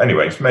French. But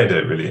anyway, it's made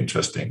a really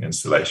interesting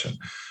installation.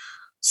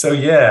 So,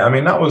 yeah, I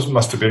mean, that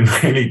must have been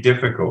really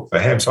difficult for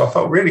him. So I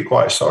felt really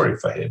quite sorry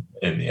for him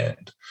in the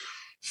end.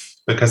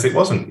 Because it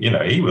wasn't,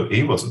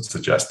 he wasn't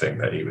suggesting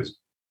that he was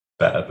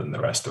better than the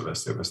rest of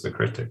us. It was the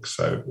critics.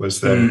 So it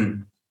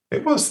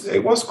was,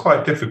 it was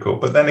quite difficult.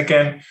 But then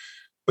again,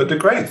 but the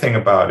great thing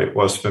about it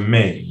was, for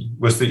me,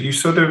 was that you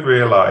sort of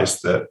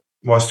realize that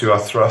whilst you are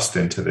thrust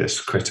into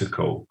this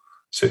critical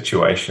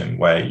situation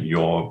where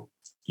you're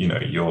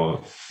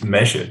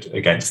measured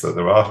against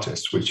other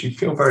artists, which you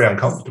feel very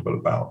uncomfortable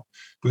about,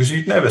 because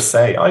I'd never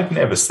say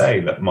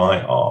that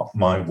my art,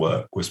 my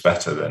work was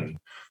better than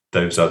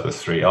those other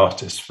three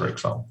artists, for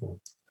example.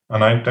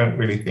 And I don't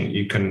really think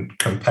you can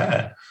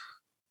compare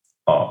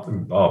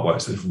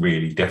artworks that's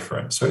really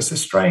different. So it's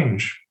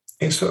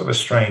sort of a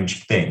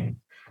strange thing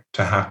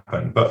to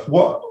happen. But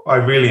what I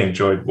really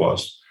enjoyed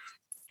was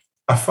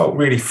I felt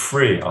really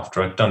free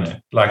after I'd done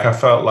it. Like, I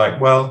felt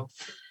like, well,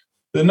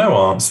 there are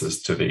no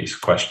answers to these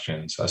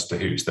questions as to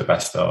who's the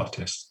best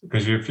artist.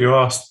 Because if you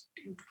ask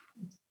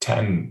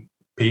 10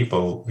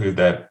 people who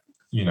they're,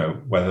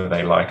 whether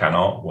they like an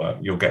artwork,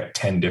 you'll get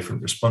 10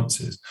 different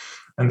responses.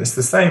 And it's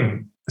the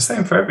same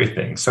for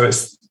everything. So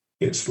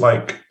it's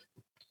like,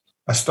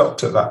 I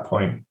stopped at that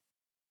point.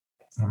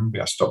 Maybe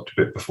I stopped a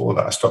bit before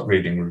that. I stopped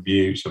reading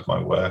reviews of my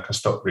work. I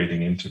stopped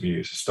reading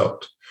interviews. I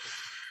stopped,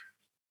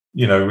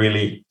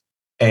 really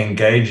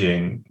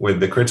engaging with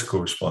the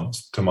critical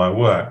response to my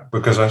work,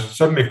 because I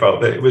suddenly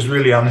felt that it was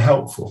really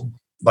unhelpful.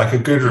 Like, a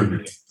good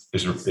review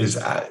is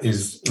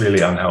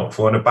really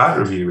unhelpful, and a bad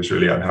review is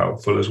really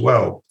unhelpful as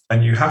well.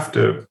 And you have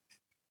to,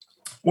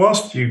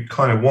 whilst you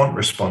kind of want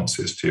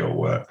responses to your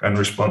work, and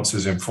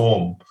responses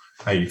inform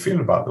how you feel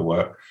about the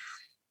work,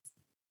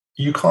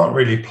 you can't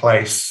really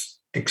place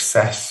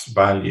excess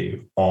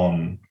value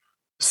on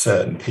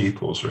certain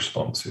people's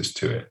responses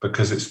to it,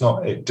 because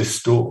it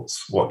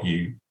distorts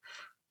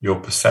your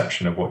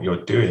perception of what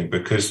you're doing.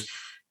 Because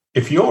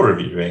if you're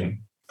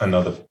reviewing an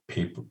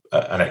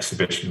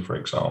exhibition, for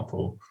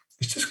example,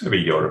 it's just going to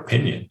be your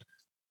opinion.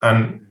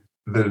 And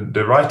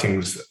the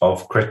writings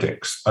of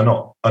critics are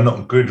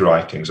not good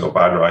writings or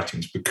bad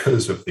writings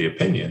because of the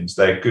opinions.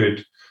 They're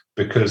good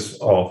because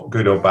of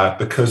good or bad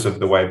because of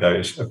the way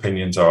those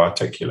opinions are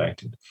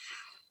articulated.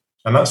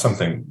 And that's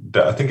something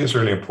that I think is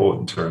really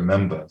important to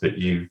remember, that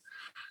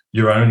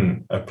your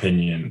own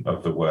opinion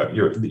of the work,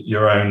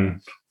 your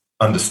own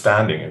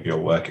understanding of your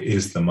work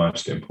is the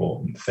most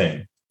important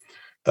thing.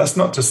 That's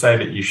not to say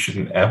that you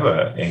shouldn't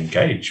ever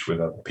engage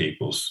with other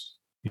people's,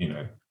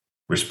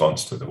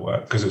 response to the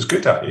work, because it's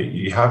good that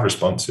you have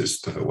responses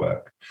to the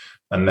work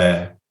and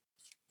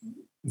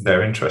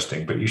they're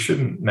interesting, but you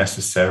shouldn't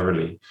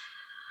necessarily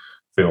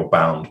feel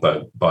bound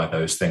by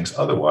those things.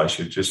 Otherwise,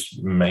 you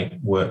just make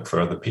work for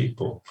other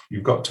people.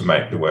 You've got to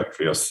make the work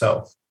for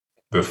yourself.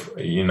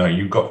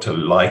 You've got to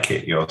like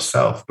it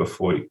yourself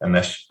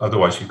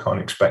otherwise you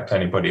can't expect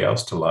anybody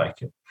else to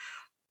like it.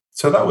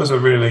 So that was a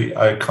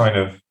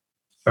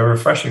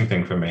refreshing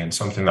thing for me, and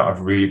something that I've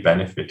really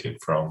benefited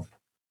from.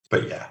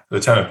 But yeah, the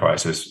Turner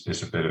Prize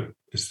is a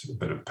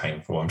bit of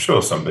painful. I'm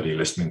sure somebody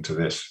listening to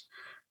this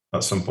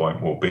at some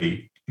point will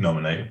be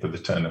nominated for the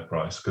Turner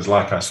Prize, because,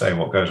 like I say,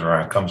 what goes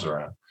around comes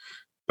around.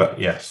 But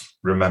yes,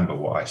 remember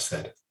what I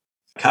said.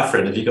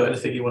 Catherine, have you got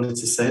anything you wanted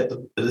to say at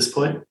this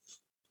point?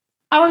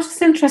 I was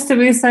just interested in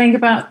what you were saying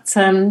about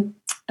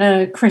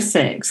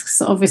critics.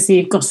 So obviously,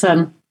 you've got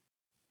a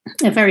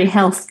very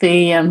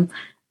healthy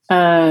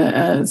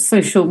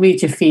social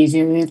media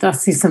feed. I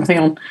see something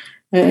on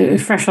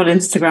fresh on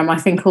Instagram, I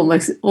think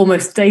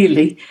almost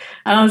daily.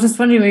 And I was just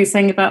wondering what you were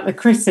saying about the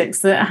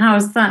critics. That how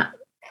has that,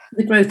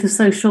 the growth of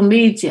social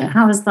media,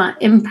 how has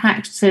that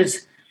impacted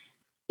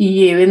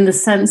you in the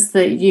sense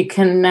that you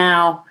can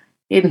now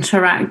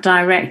interact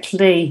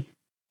directly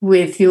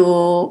with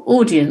your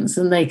audience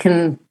and they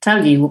can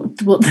tell you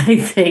what they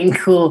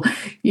think, or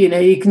you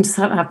can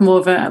have more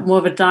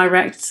of a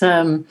direct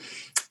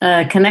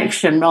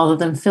connection rather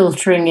than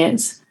filtering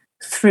it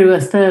through a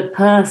third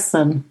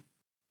person?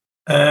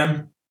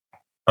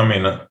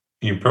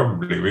 You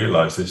probably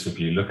realise this if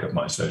you look at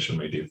my social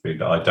media feed,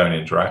 that I don't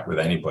interact with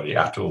anybody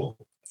at all.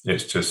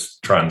 It's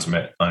just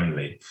transmit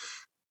only.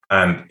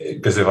 And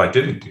because if I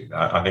didn't do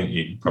that, I think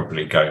you'd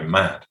probably go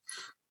mad.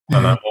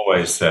 And I'm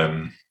always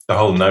the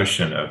whole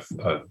notion of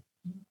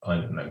I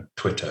don't know,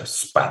 Twitter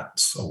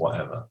spats or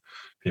whatever,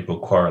 people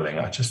quarrelling.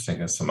 I just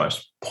think it's the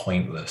most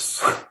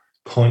pointless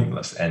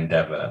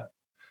endeavour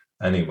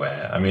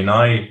anywhere.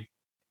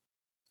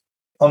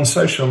 On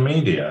social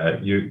media,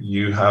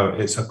 you have,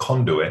 it's a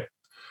conduit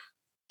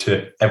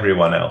to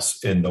everyone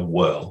else in the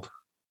world.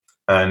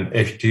 And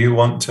do you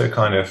want to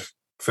kind of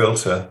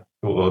filter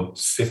or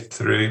sift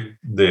through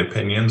the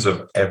opinions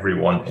of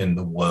everyone in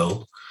the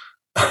world,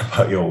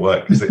 about your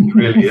work, because it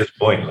really is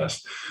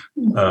pointless,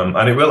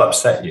 and it will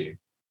upset you.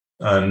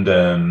 And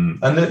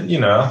then, you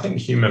know, I think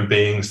human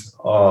beings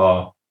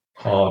are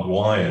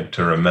hardwired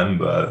to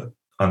remember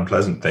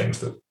unpleasant things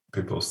that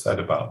people said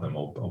about them,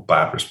 or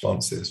bad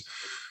responses,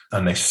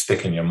 and they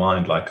stick in your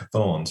mind like a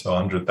thorn. So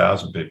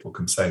 100,000 people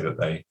can say that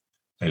they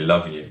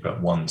love you,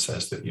 but one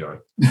says that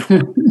you're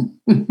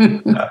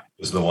that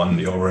was the one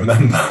you'll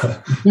remember.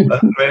 I mean,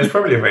 it's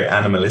probably a very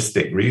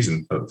animalistic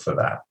reason for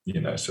that,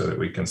 you know, so that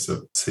we can sort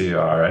of see who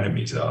our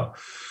enemies are.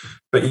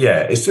 But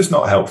yeah, it's just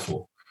not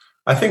helpful.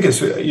 I think it's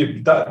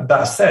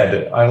that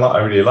said, I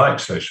really like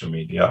social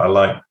media. I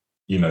like,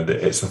 you know,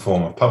 that it's a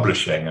form of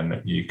publishing, and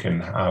that you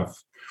can have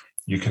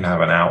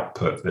an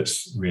output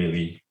that's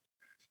really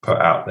put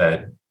out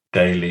there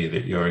daily,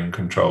 that you're in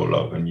control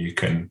of, and you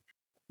can.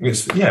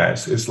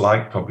 It's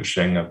like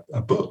publishing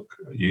a book.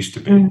 It used to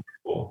be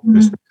before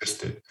this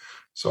existed.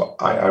 So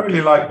I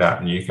really like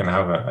that, and you can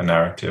have a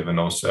narrative, and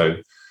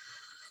also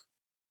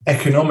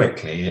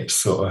economically, it's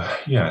sort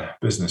of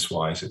business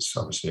wise, it's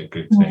obviously a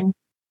good thing.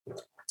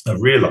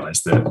 I've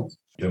realised that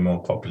the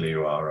more popular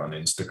you are on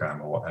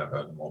Instagram or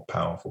whatever, the more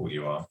powerful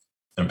you are,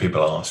 and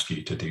people ask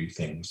you to do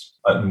things.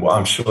 And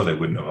I'm sure they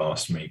wouldn't have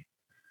asked me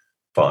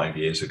 5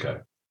 years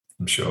ago.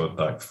 I'm sure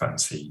like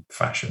fancy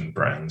fashion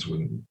brands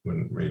wouldn't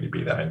really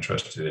be that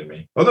interested in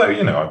me. Although,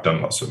 you know, I've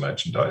done lots of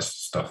merchandise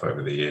stuff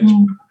over the years.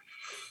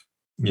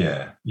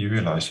 Yeah, you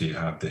realise you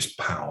have this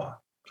power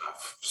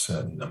of a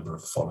certain number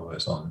of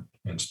followers on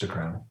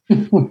Instagram.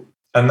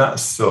 And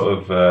that's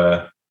sort of,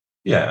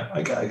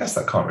 I guess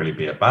that can't really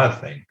be a bad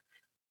thing.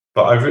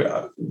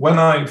 But when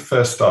I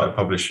first started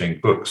publishing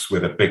books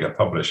with a bigger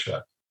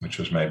publisher, which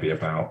was maybe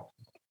I've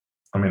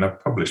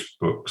published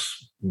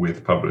books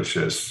with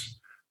publishers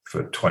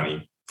for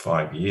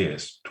 25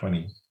 years.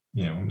 When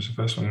was the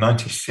first one?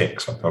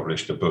 96, I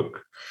published a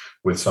book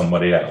with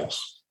somebody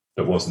else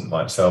that wasn't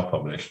like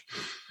self-published.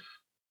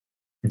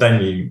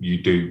 Then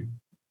you do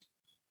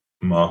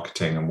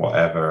marketing and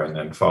whatever, and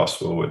then fast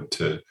forward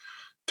to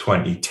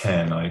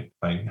 2010, I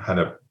had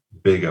a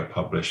bigger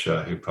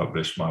publisher who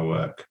published my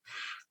work,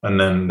 and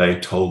then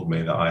they told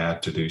me that I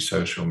had to do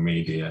social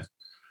media,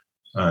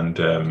 and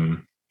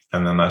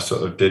then I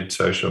sort of did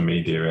social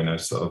media in a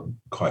sort of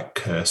quite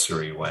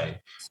cursory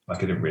way.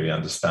 Like, I didn't really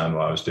understand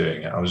why I was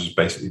doing it. I was just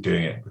basically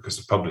doing it because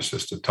the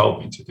publicist had told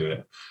me to do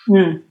it.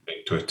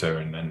 Twitter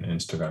and then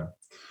Instagram.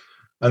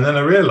 And then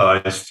I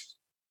realized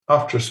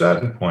after a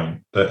certain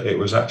point that it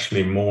was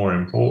actually more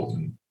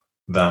important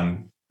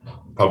than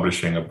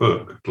publishing a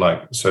book.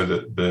 Like, so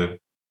that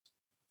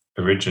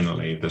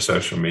originally the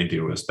social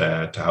media was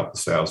there to help the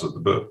sales of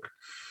the book.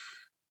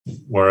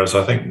 Whereas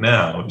I think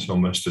now it's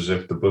almost as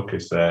if the book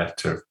is there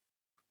to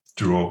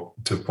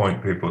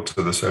point people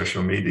to the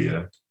social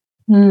media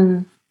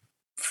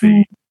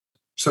feed.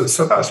 So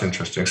that's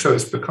interesting. So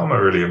it's become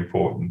a really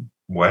important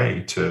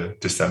way to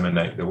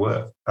disseminate the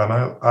work, and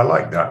I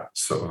like that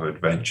sort of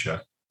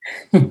adventure.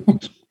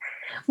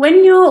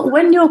 When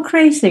you're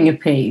creating a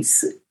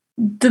piece,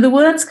 do the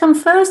words come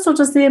first, or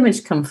does the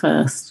image come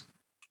first?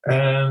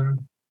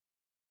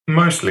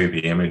 Mostly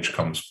the image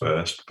comes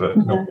first, but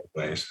not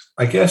always.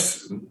 I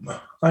guess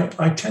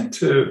I tend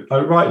to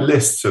write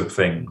lists of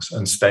things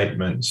and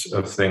statements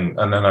of things,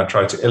 and then I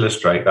try to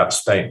illustrate that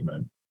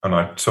statement, and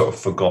I've sort of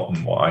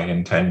forgotten what I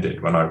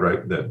intended when I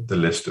wrote the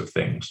list of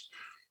things.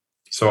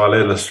 So I'll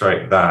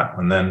illustrate that,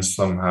 and then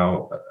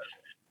somehow,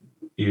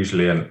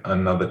 usually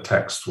another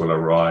text will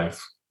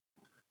arrive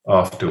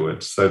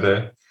afterwards. So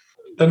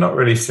they're not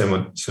really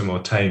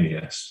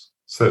simultaneous.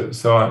 So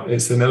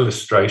it's an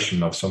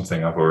illustration of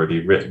something I've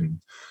already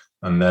written,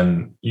 and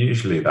then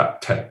usually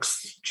that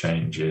text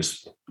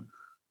changes.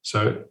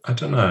 So I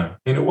don't know.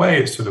 In a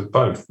way, it's sort of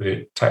both.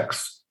 The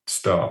text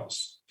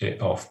starts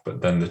it off,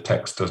 but then the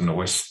text doesn't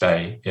always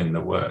stay in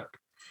the work.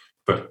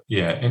 But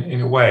yeah, in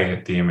a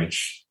way, the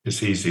image,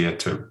 it's easier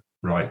to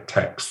write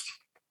text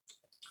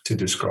to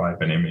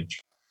describe an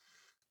image.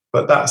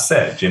 But that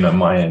said,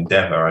 my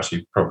endeavor, as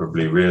you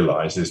probably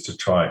realize, is to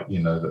try,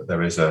 that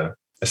there is a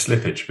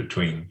slippage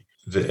between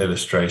the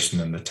illustration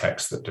and the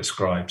text that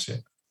describes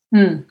it.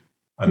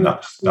 And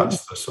that's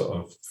the sort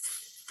of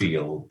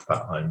field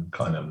that I'm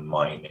kind of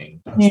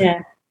mining.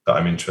 That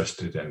I'm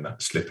interested in, that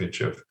slippage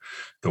of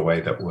the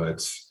way that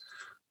words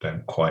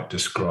don't quite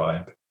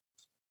describe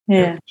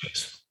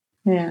images.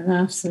 Yeah,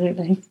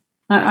 absolutely.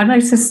 I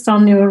noticed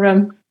on your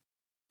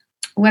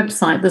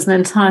website there's an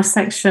entire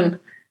section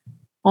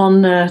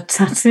on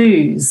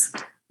tattoos.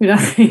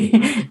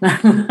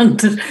 I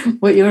wondered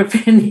what your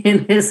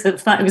opinion is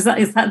of that. Is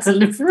that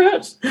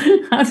deliberate?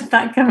 How did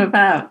that come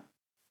about?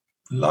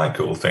 Like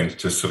all things,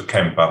 just sort of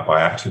came about by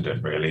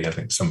accident, really. I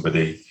think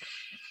somebody,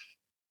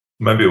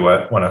 maybe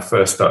when I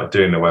first started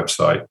doing the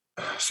website,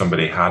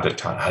 somebody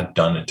had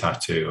done a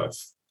tattoo of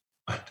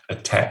a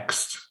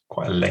text,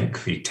 quite a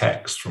lengthy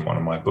text from one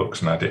of my books,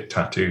 and had it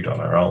tattooed on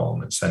her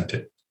arm and sent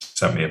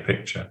me a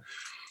picture.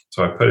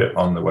 So I put it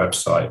on the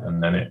website,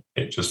 and then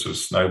it just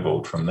was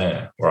snowballed from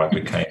there, where I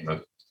became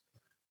a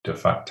de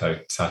facto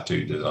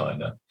tattoo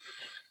designer.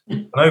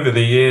 And over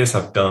the years,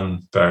 I've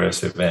done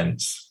various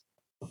events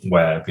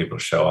where people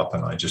show up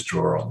and I just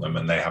draw on them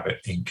and they have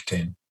it inked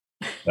in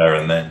there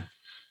and then,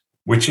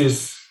 which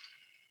is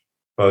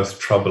both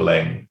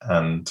troubling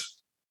and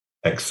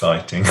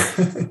exciting.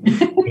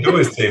 It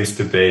always seems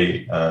to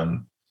be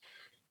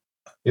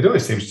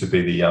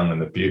the young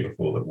and the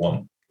beautiful that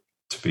want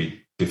to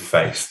be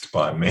defaced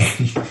by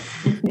me.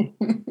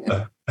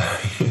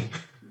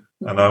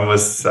 And I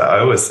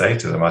always say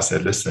to them, I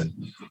said,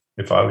 listen,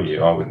 if I were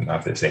you, I wouldn't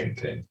have this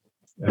inked in.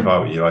 If I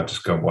were you, I'd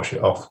just go and wash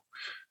it off.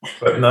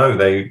 But no,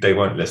 they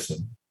won't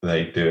listen.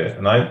 They do it.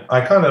 And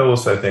I kind of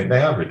also think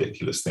they have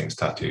ridiculous things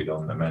tattooed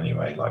on them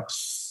anyway, like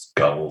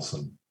skulls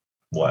and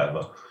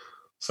whatever.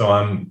 So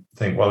I'm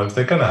thinking, well, if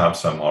they're going to have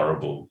some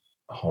horrible,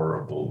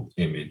 horrible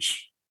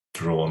image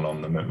drawn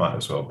on them, it might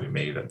as well be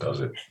me that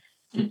does it.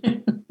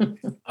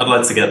 I'd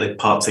like to get the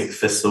Partick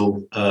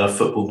Thistle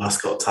football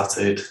mascot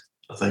tattooed,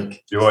 I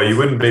think. You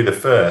wouldn't be the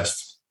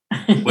first.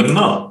 Would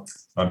not?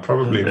 I'd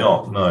probably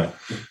not, no.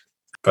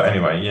 But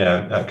anyway,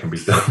 yeah, that can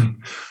be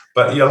done.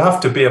 But you'll have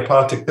to be a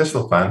Partick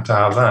Thistle fan to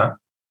have that.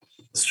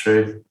 That's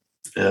true,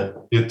 yeah.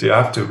 You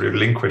have to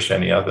relinquish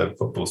any other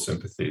football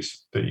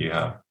sympathies that you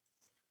have.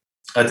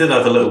 I did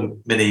have a little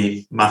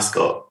mini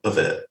mascot of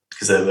it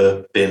because they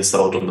were being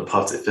sold on the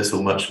Partick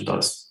Thistle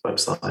merchandise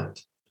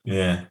website.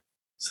 Yeah.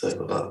 So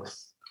that.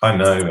 I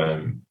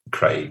know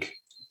Craig,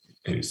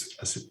 who's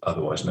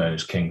otherwise known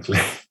as Kingsley.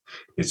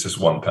 It's just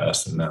one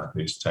person now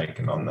who's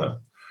taken on the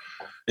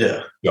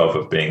job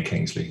of being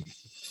Kingsley.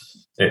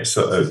 It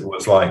sort of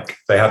was like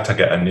they had to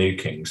get a new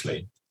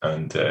Kingsley,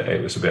 and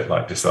it was a bit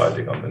like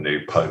deciding on the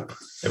new Pope.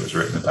 It was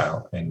written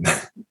about in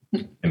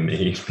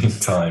the Evening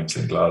Times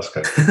in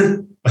Glasgow.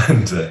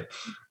 And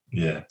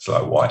it's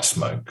like white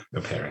smoke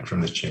appearing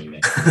from the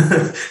chimney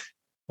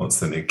once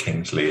the new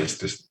Kingsley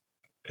is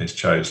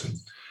chosen.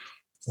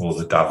 Or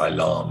the Dalai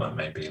Lama,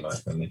 maybe, like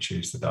when they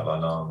choose the Dalai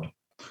Lama.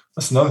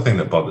 That's another thing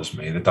that bothers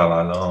me, the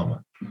Dalai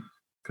Lama,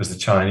 because the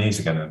Chinese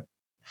are going to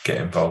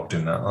get involved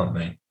in that, aren't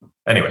they?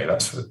 Anyway,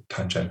 that's a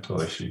tangential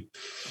issue.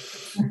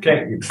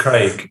 Okay,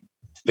 Craig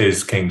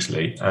is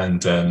Kingsley,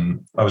 and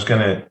I was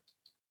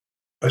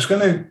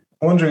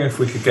wondering if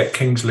we could get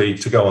Kingsley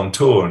to go on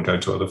tour and go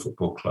to other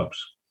football clubs.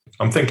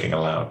 I'm thinking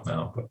aloud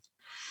now, but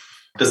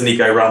doesn't he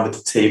go around with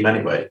the team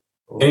anyway?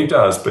 He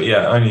does, but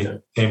only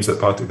teams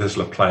that Partick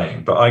Thistle are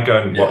playing. But I go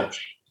and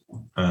watch.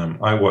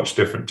 I watch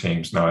different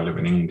teams now. I live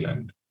in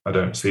England. I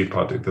don't see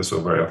Partick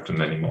Thistle very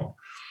often anymore.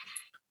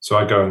 So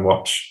I go and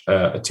watch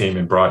a team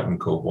in Brighton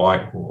called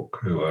Whitehawk,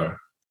 who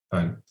are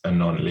a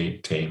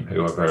non-league team,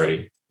 who are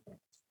very,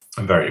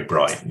 very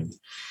bright.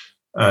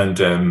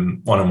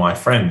 And one of my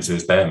friends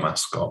is their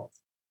mascot,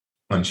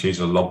 and she's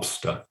a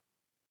lobster.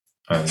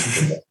 And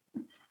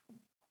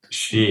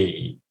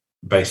she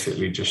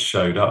basically just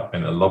showed up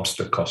in a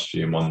lobster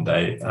costume one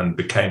day and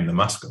became the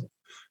mascot.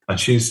 And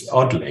she's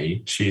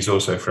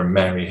also from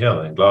Mary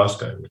Hill in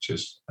Glasgow, which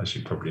is, as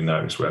you probably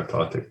know, is where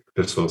Partick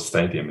Thistle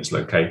Stadium is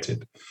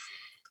located.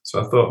 So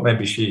I thought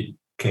maybe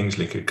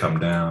Kingsley could come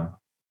down,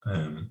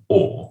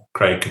 or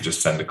Craig could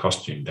just send a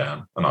costume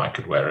down and I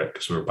could wear it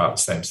because we're about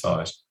the same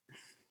size.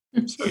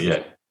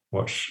 So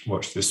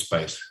watch this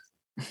space.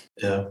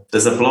 Yeah,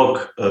 there's a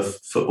blog of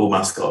football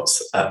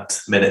mascots at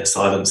Minute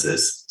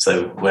Silences.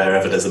 So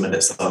wherever there's a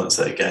minute silence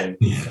at a game,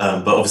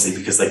 but obviously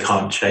because they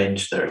can't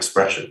change their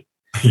expression,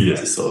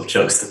 to sort of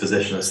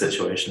juxtaposition a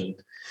situation.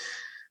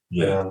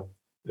 I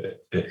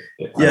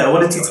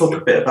wanted to talk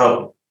a bit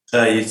about.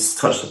 You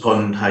touched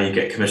upon how you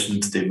get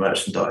commissioned to do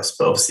merchandise,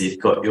 but obviously you've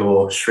got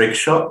your Shrig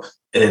shop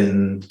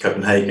in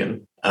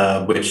Copenhagen,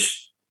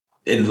 which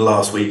in the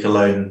last week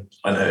alone,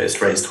 I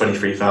noticed raised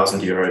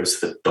 €23,000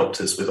 for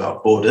Doctors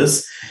Without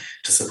Borders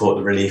to support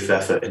the relief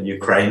effort in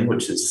Ukraine,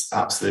 which is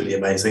absolutely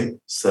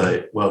amazing.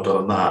 So well done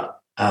on that.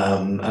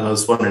 And I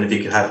was wondering if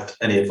you could have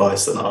any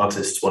advice on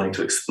artists wanting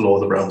to explore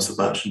the realms of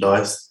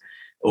merchandise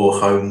or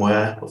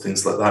homeware or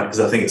things like that, because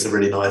I think it's a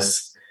really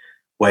nice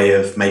way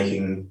of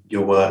making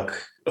your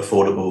work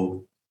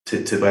affordable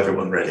to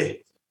everyone,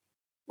 really.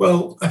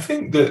 Well, I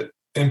think that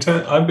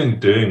I've been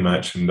doing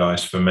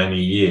merchandise for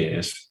many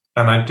years,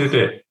 and I did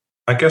it.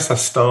 I guess I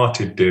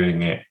started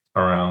doing it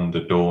around the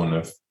dawn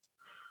of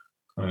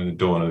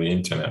the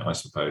internet, I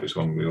suppose,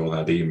 when we all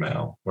had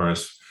email.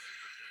 Whereas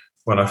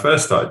when I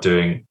first started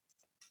doing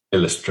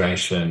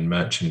illustration,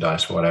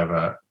 merchandise,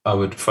 whatever, I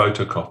would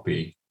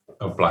photocopy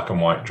a black and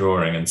white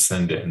drawing and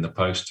send it in the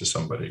post to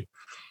somebody.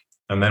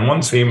 And then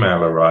once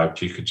email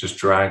arrived, you could just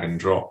drag and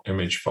drop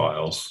image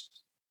files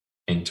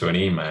into an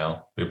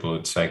email. People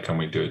would say, can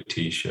we do a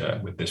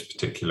T-shirt with this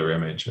particular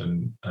image?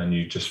 And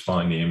you just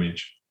find the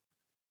image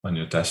on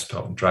your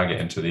desktop and drag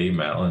it into the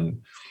email.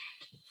 And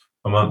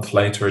a month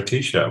later, a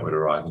T-shirt would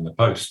arrive in the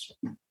post.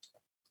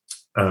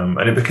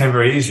 And it became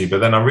very easy.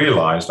 But then I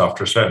realized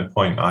after a certain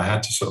point, I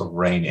had to sort of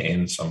rein it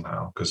in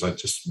somehow, because I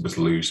just was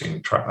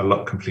losing track.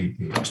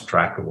 Completely lost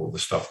track of all the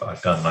stuff that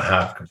I've done. I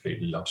have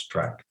completely lost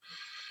track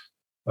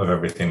of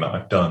everything that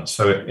I've done.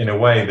 So in a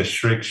way, the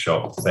Shrig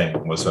shop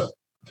thing was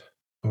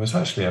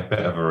actually a bit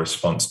of a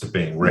response to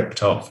being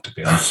ripped off, to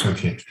be honest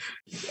with you.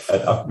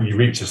 You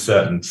reach a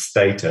certain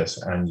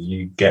status and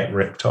you get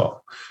ripped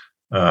off.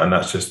 And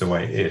that's just the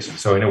way it is.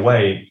 So in a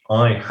way,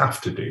 I have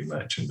to do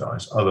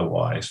merchandise.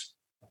 Otherwise,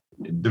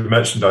 the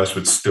merchandise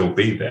would still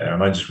be there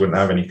and I just wouldn't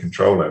have any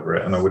control over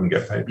it and I wouldn't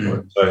get paid for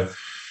it. So,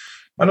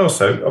 and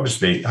also,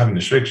 obviously, having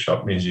the Shrig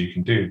shop means you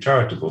can do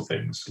charitable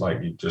things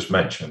like you just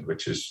mentioned,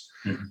 which is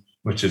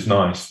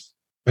nice.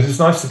 But it's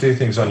nice to do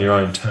things on your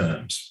own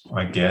terms,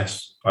 I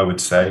guess, I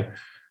would say.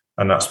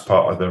 And that's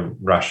part of the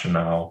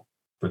rationale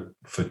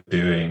for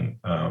doing,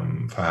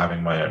 for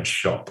having my own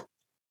shop.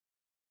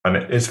 And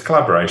it's a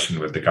collaboration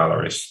with the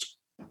gallerist,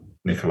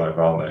 Nikolai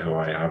Valner, who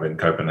I have in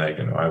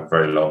Copenhagen, who I have a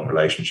very long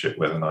relationship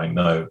with. And I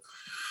know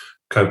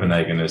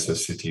Copenhagen is a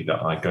city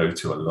that I go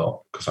to a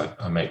lot because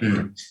I make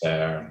prints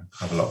there and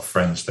have a lot of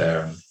friends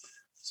there. And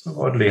so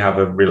oddly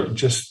have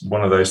just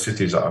one of those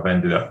cities that I've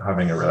ended up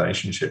having a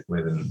relationship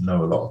with and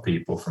know a lot of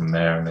people from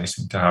there. And they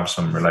seem to have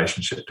some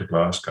relationship to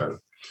Glasgow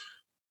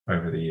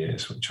over the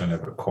years, which I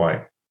never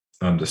quite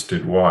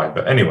understood why.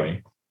 But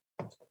anyway,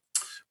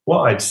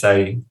 what I'd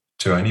say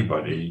to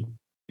anybody,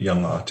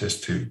 young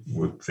artist who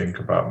would think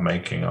about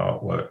making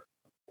artwork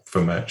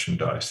for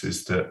merchandise,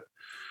 is that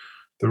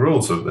the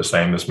rules are the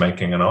same as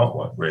making an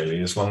artwork,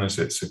 really. As long as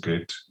it's a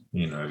good,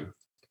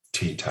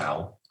 tea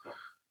towel,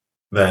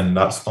 then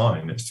that's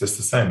fine. It's just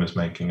the same as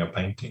making a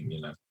painting,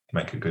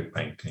 make a good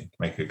painting,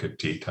 make a good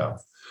tea towel,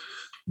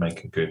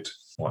 make a good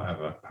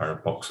whatever, pair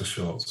of boxer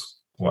shorts,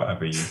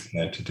 whatever you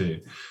care to do.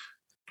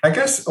 I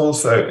guess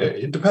also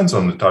it depends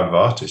on the type of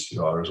artist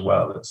you are as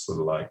well. It's sort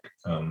of like,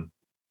 I'm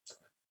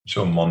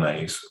sure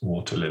Monet's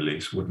water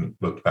lilies wouldn't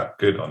look that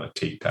good on a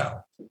tea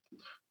towel.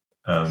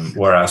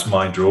 Whereas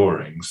my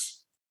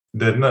drawings,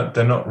 they're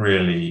not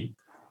really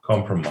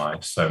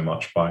compromised so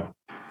much by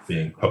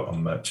being put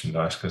on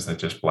merchandise because they're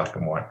just black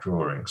and white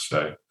drawings.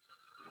 So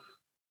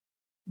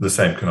the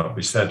same cannot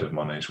be said of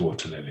Monet's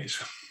water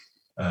lilies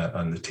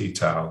and the tea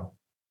towel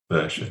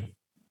version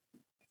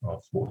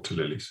of water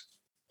lilies,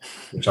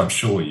 which I'm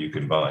sure you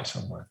can buy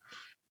somewhere.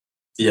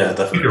 Yeah,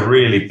 definitely. A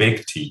really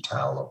big tea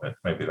towel of it.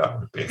 Maybe that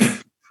would be.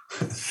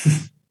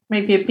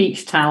 Maybe a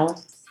beach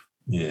towel.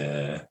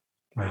 Yeah,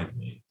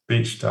 maybe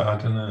beach towel. I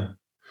don't know.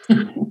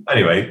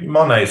 Anyway,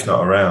 Monet's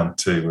not around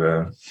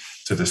to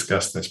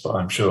discuss this, but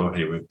I'm sure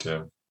he would.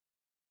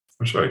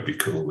 I'm sure he'd be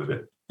cool with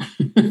it.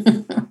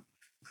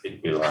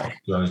 He'd be like,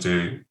 "You want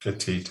to do a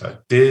tea towel,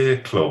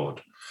 dear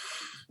Claude?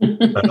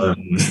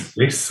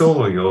 We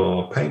saw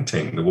your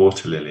painting, the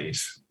water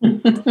lilies,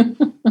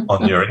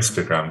 on your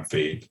Instagram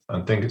feed,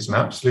 and think it's an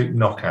absolute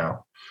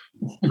knockout.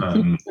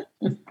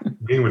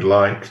 We would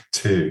like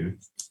to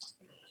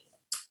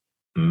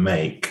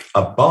make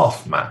a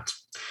bath mat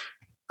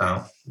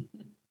out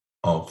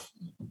of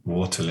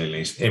water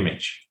lilies'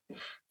 image.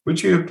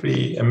 Would you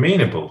be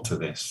amenable to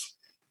this,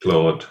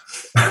 Claude?"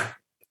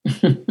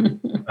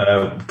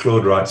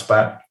 Claude writes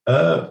back,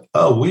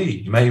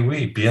 oui, mais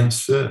oui, bien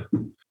sûr.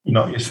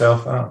 Knock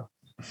yourself out.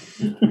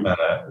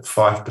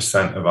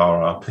 5% of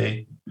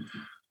RRP.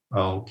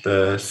 I'll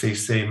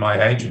CC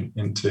my agent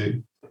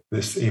into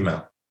this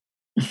email.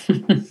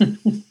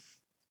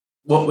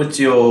 What would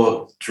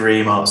your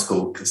dream art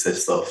school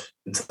consist of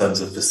in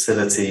terms of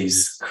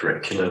facilities,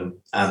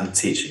 curriculum, and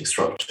teaching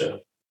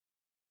structure?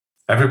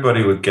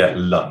 Everybody would get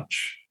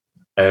lunch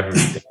every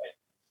day.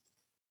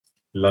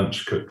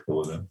 Lunch cooked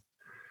for them.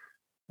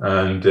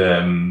 And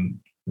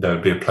there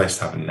would be a place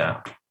to have a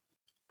nap.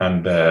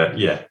 And that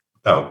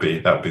would be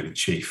the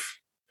chief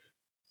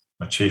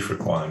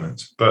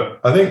requirement. But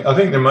I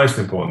think the most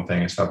important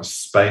thing is to have a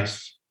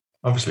space.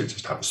 Obviously,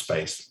 just have a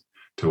space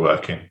to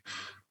work in,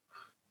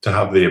 to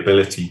have the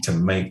ability to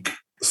make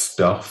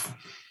stuff.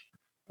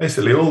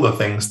 Basically, all the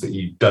things that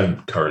you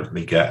don't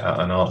currently get at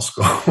an art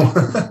school.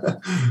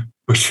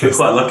 We're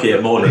quite lucky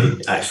at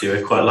Morley, actually.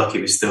 We're quite lucky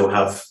we still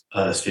have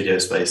studio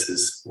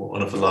spaces,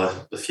 one of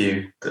the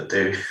few that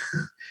do.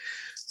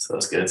 So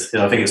that's good.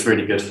 I think it's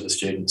really good for the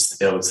students to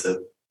be able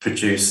to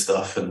produce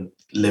stuff and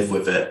live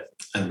with it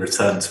and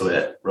return to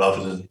it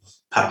rather than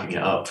packing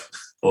it up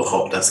or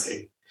hot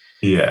desking.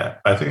 Yeah,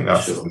 I think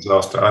that's a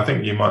disaster. I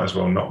think you might as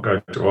well not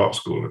go to art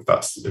school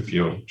if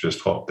you're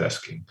just hot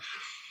desking.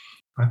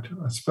 I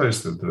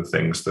suppose the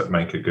things that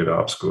make a good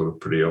art school are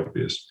pretty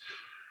obvious.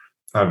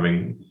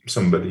 Having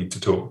somebody to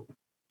talk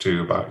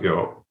to about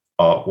your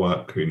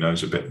artwork who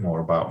knows a bit more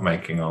about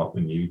making art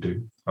than you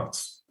do,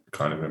 that's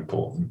kind of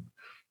important.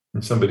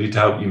 And somebody to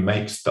help you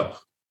make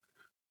stuff.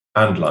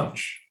 And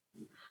lunch.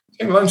 I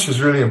think lunch is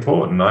really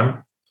important.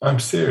 I'm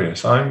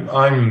serious.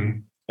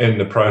 I'm in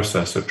the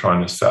process of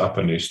trying to set up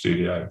a new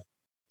studio.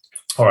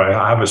 All right,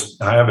 I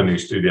have a new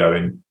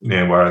studio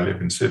near where I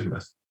live in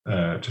Sidmouth,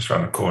 just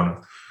around the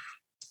corner.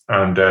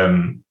 And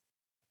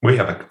I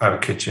have a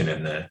kitchen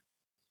in there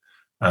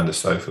and a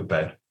sofa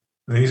bed.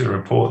 And these are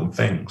important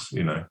things,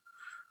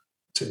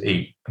 to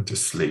eat and to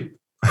sleep.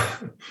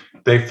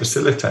 They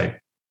facilitate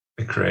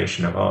the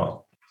creation of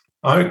art.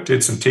 I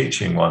did some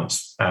teaching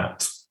once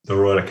at the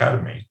Royal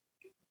Academy.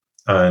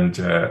 And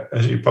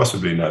as you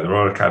possibly know, the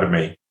Royal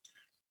Academy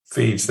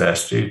feeds their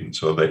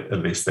students, or at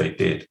least they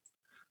did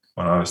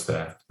when I was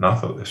there. And I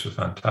thought this was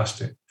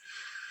fantastic.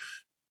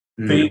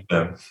 Feed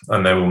them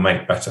and they will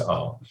make better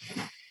art.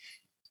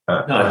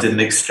 No, I did an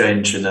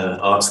exchange in an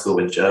art school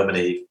in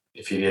Germany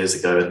a few years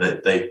ago, and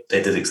they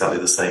did exactly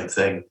the same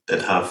thing.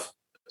 They'd have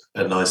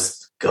a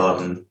nice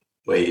garden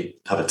where you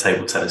have a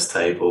table tennis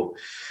table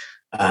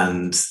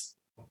and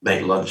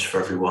make lunch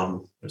for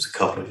everyone. It was a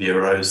couple of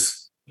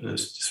euros. It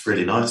was just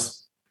really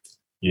nice.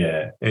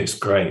 Yeah, it's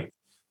great.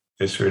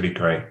 It's really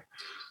great.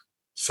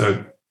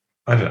 So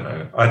I don't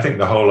know. I think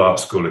the whole art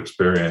school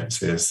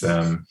experience is,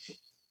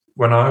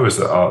 when I was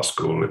at art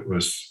school, it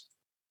was,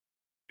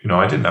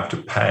 I didn't have to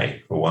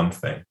pay for one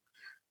thing.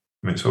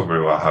 I mean, it's all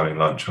very well having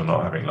lunch or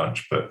not having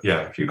lunch, but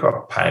yeah, if you got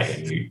to pay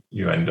and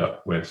you end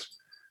up with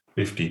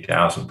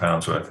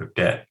 £50,000 worth of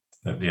debt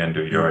at the end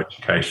of your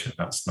education,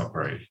 that's not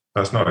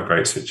a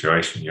great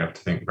situation. You have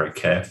to think very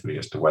carefully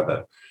as to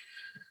whether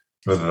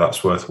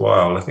that's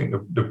worthwhile. I think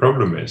the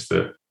problem is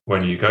that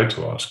when you go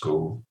to art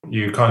school,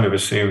 you kind of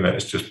assume that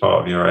it's just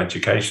part of your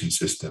education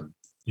system.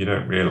 You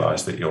don't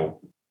realize that you're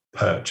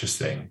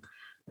purchasing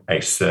a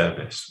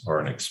service or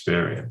an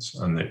experience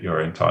and that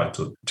you're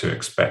entitled to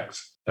expect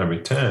a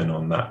return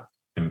on that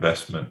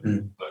investment.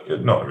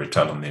 Not a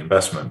return on the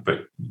investment,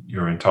 but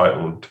you're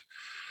entitled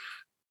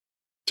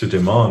to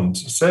demand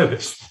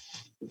service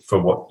for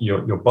what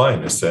you're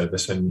buying a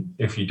service. And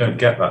if you don't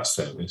get that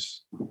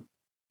service,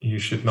 you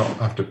should not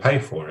have to pay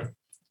for it.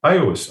 I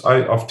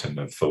often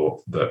have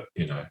thought that,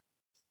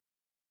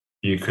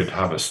 you could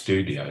have a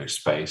studio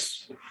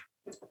space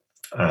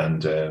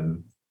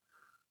and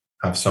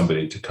have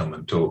somebody to come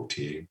and talk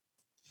to you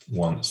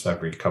once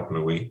every couple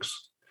of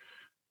weeks.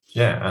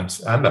 Yeah, and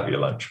have your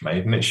lunch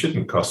made, and it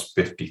shouldn't cost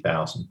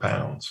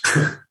 £50,000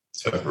 for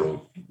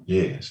several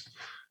years.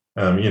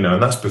 And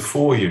that's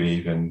before you've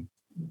even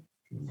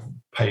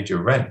paid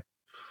your rent.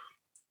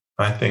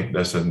 I think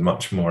there's a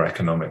much more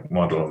economic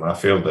model, and I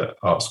feel that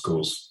art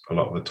schools a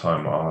lot of the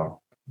time are,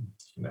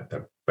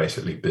 they're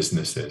basically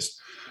businesses.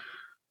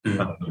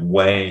 And the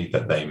way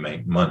that they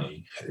make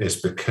money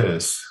is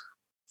because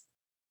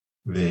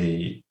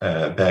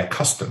their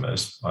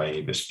customers,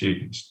 i.e. the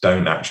students,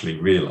 don't actually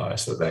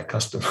realize that they're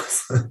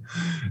customers.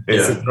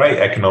 It's a great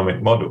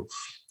economic model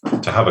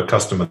to have a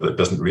customer that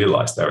doesn't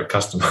realize they're a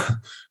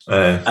customer.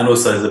 And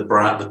also the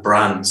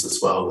brands as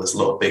well. There's a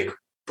lot of big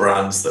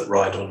brands that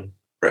ride on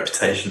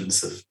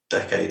reputations of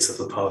decades of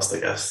the past, I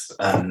guess.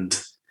 And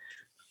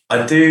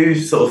I do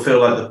sort of feel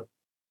like the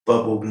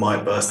bubble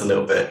might burst a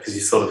little bit, because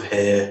you sort of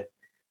hear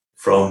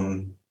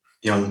from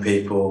young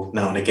people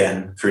now and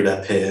again through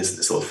their peers, and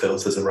it sort of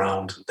filters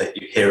around, that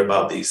you hear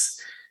about these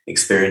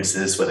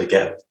experiences where they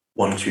get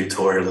one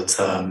tutorial a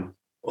term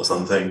or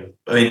something.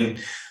 I mean,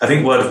 I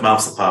think word of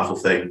mouth's a powerful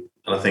thing,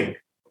 and I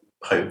think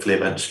hopefully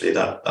eventually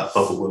that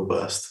bubble will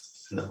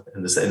burst in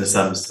the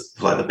terms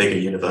of like the bigger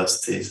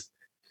universities.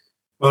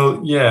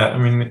 Well, yeah, I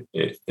mean,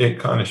 it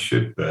kind of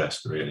should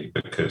burst, really,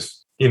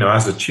 because,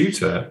 as a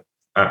tutor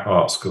at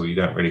art school, you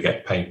don't really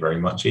get paid very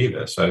much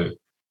either. So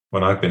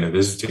when I've been a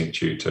visiting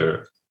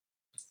tutor,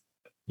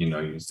 you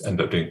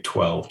end up doing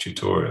 12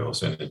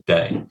 tutorials in a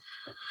day.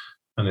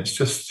 And it's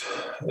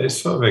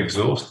sort of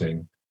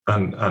exhausting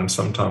and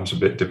sometimes a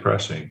bit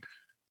depressing,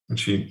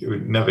 which it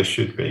never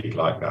should be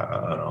like that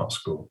at an art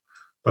school.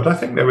 But I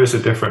think there is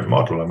a different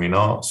model. I mean,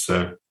 art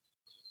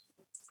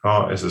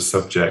is a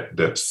subject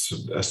that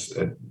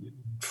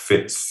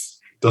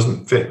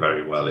doesn't fit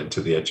very well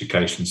into the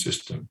education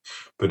system,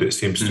 but it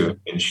seems to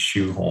have been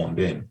shoehorned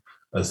in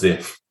as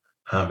if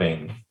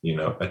having,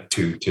 a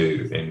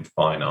 2-2 in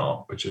fine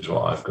art, which is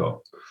what I've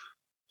got,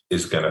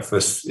 is going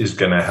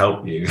to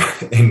help you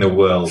in the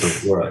world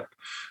of work.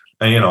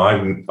 And,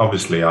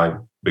 I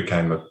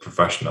became a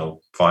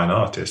professional fine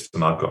artist,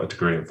 and I've got a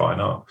degree in fine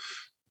art.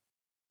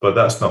 But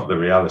that's not the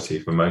reality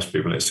for most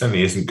people. It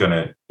certainly isn't going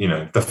to,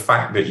 the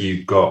fact that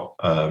you've got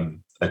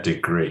a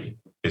degree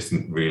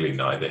isn't really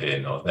neither here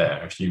nor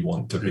there. If you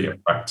want to be a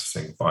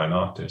practicing fine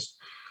artist,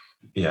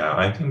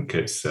 I think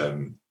it's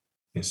a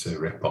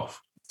rip-off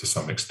to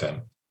some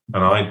extent.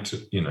 And I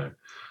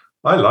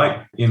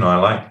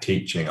like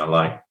teaching. I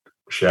like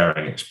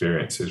sharing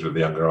experiences with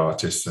younger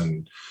artists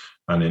and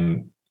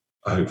in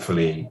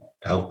hopefully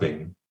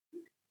helping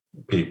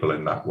people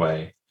in that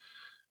way.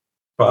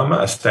 But I'm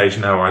at a stage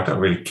now where I don't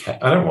really care.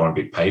 I don't want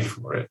to be paid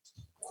for it.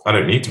 I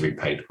don't need to be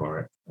paid for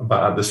it.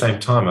 But at the same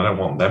time, I don't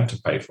want them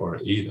to pay for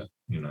it either.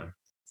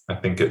 I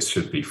think it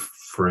should be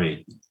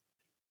free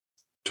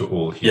to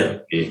all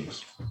human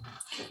beings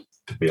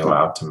to be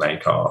allowed to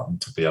make art and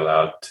to be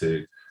allowed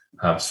to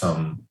have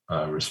some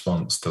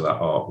response to that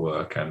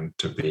artwork and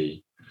to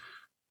be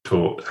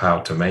taught how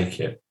to make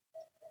it.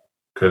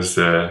 Because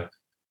it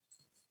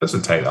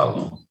doesn't take that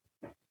long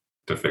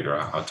to figure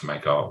out how to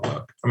make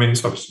artwork. I mean,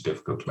 it's obviously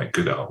difficult to make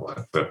good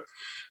artwork, but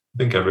I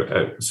think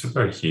it's a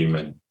very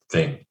human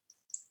thing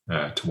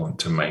to want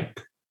to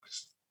make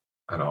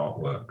an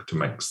artwork, to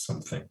make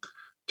something,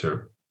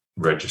 to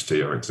register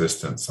your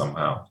existence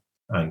somehow.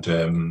 And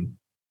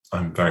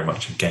I'm very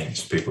much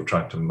against people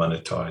trying to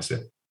monetize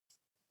it.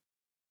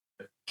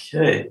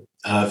 Okay.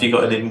 Have you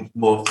got any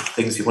more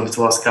things you wanted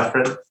to ask,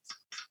 Catherine?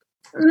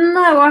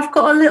 No, I've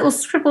got a little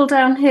scribble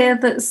down here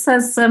that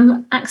says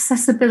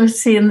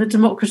accessibility and the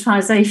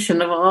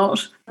democratisation of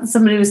art.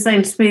 Somebody was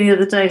saying to me the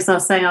other day, because I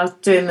was saying I was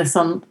doing this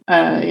on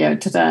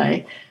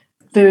today,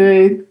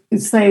 they were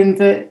saying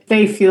that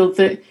they feel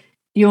that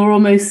you're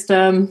almost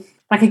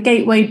like a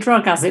gateway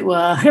drug, as it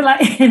were,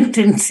 like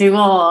into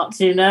art,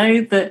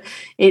 that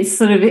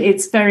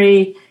it's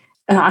very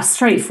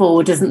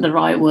straightforward isn't the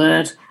right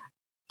word.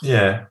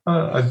 Yeah,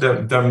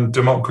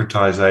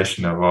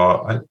 democratization of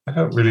art, I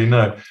don't really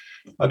know.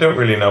 I don't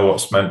really know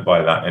what's meant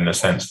by that, in the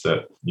sense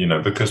that,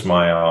 because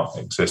my art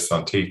exists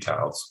on tea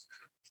towels,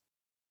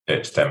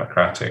 it's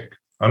democratic.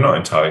 I'm not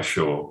entirely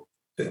sure.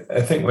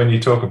 I think when you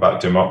talk about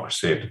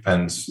democracy, it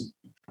depends.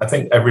 I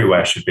think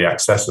everywhere should be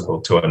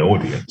accessible to an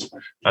audience,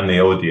 and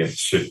the audience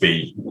should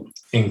be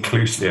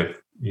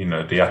inclusive.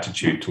 The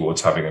attitude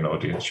towards having an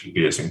audience should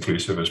be as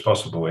inclusive as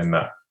possible, in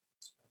that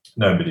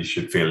nobody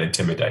should feel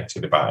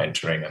intimidated about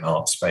entering an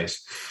art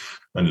space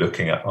and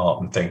looking at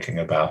art and thinking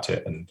about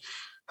it and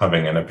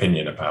having an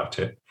opinion about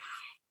it.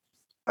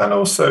 And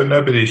also,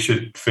 nobody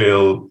should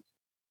feel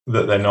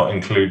that they're not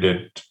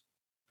included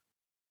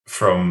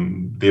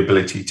from the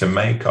ability to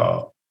make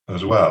art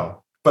as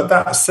well. But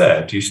that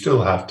said, you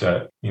still have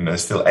to,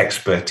 there's still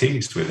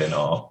expertise within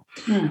art.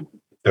 Mm.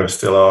 There are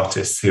still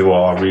artists who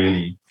are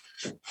really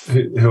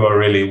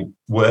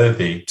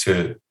worthy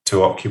to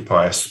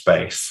occupy a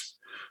space.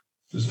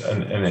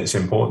 And it's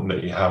important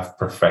that you have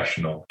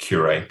professional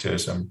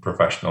curators and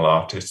professional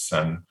artists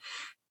and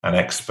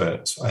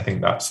experts. I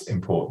think that's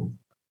important.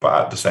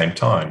 But at the same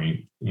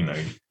time,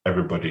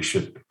 everybody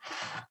should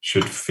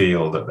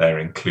feel that they're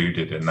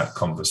included in that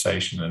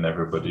conversation, and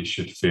everybody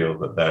should feel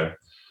that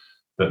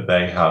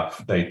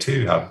they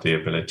too have the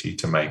ability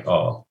to make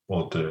art,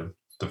 or the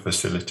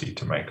facility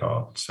to make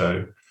art.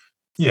 So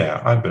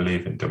yeah, I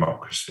believe in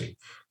democracy,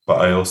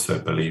 but I also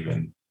believe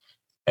in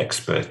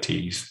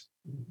expertise,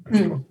 if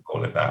you want to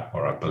call it that,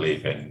 or I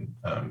believe in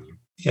I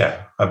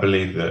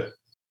believe that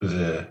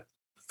the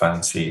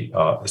fancy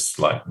artists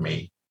like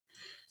me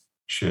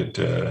should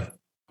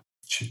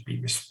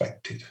be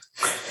respected.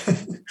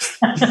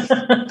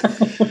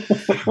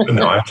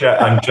 No,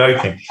 I'm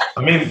joking.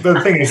 I mean,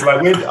 the thing is,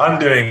 like, I'm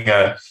doing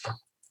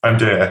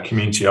a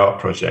community art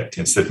project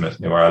in Sidmouth,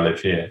 near where I live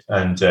here,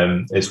 and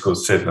it's called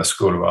Sidmouth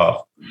School of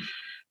Art,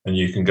 and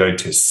you can go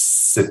to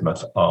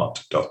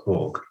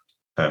sidmouthart.org.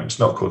 It's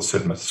not called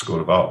Sidmouth School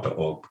of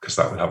Art.org because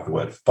that would have the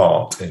word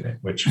fart in it,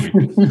 which we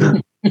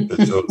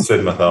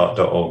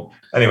sidmouthart.org.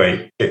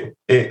 Anyway,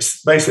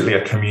 it's basically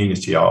a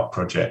community art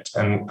project,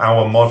 and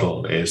our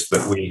model is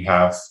that we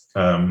have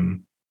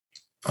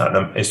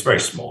it's very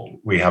small.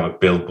 We have a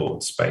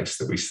billboard space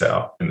that we set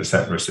up in the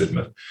centre of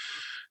Sidmouth.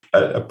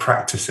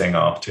 Practicing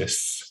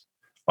artists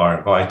are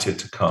invited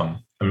to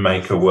come and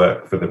make a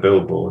work for the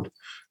billboard.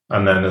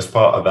 And then as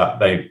part of that,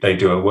 they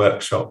do a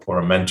workshop or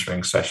a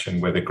mentoring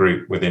session with a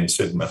group within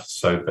Sidmouth.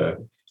 So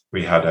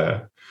we had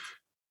a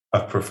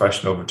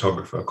professional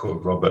photographer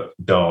called Robert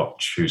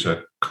Darch, who's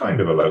a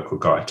kind of a local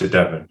guy to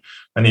Devon.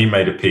 And he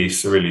made a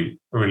piece, a really,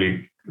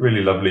 really,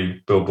 really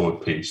lovely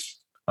billboard piece.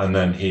 And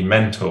then he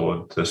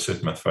mentored the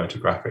Sidmouth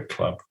Photographic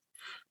Club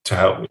to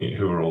help me,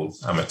 who were all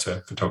amateur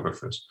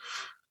photographers.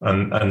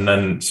 And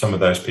then some of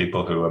those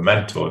people who were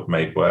mentored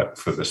made work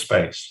for the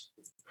space.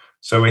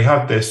 So we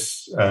had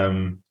this,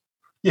 we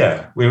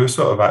were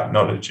sort of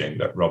acknowledging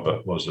that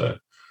Robert was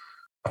a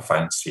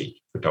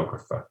fancy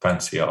photographer,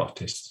 fancy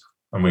artist.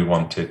 And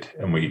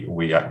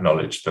we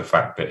acknowledged the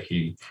fact that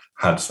he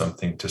had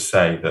something to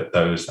say that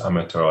those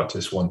amateur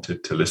artists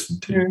wanted to listen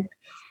to. Mm.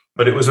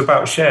 But it was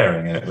about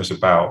sharing, and it was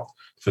about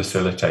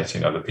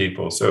facilitating other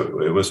people. So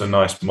it was a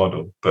nice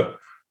model. But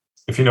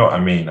if you know what I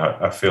mean,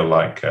 I feel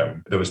like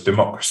there was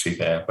democracy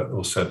there, but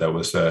also there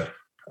was a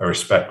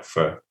respect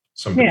for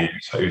somebody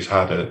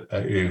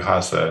who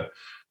has a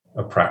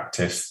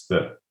practice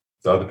that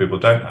other people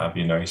don't have.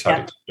 He's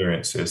had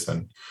experiences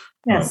and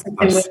has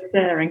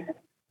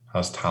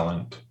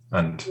talent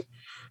and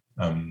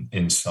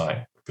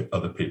insight that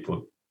other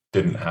people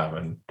didn't have,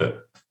 and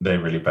that they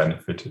really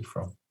benefited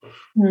from.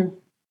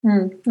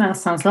 That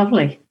sounds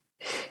lovely.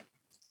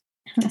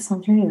 That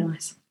sounds really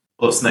nice.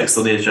 What's next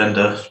on the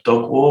agenda?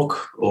 Dog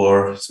walk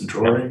or some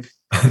drawing?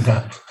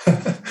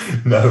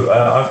 No,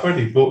 I've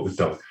already bought the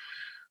dog.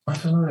 I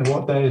don't know,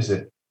 what day is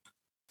it?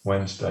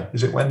 Wednesday.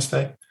 Is it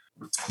Wednesday?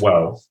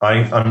 Well,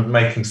 I'm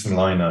making some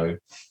lino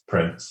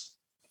prints,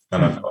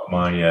 and I've got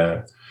my,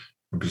 you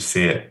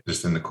see it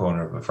just in the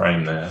corner of the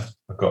frame there.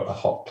 I've got a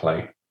hot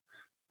plate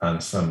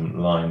and some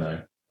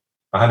lino.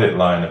 I had it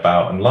lying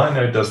about, and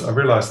I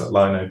realised that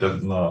lino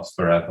doesn't last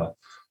forever.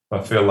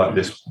 I feel like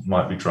this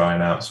might be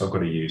drying out, so I've got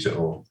to use it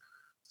all.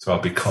 So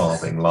I'll be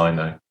carving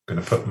lino. I'm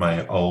going to put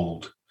my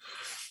old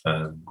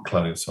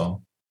clothes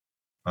on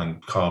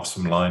and carve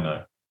some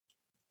lino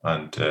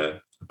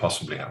and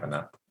possibly have a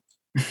nap.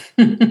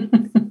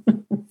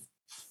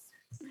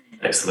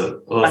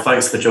 Excellent. Well,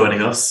 thanks for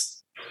joining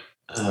us.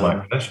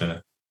 My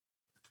pleasure.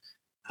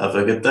 Have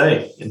a good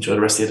day. Enjoy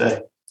the rest of your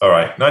day. All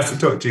right. Nice to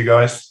talk to you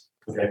guys.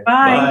 Okay.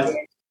 Bye.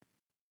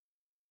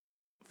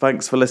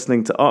 Thanks for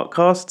listening to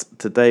Artcast.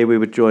 Today we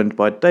were joined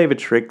by David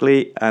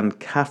Shrigley and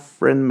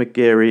Catherine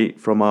McGeary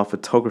from our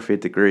photography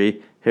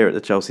degree here at the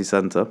Chelsea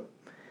Centre.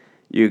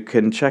 You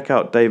can check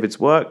out David's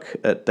work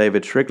at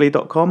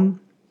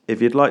davidshrigley.com.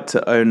 If you'd like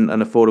to own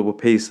an affordable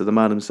piece of the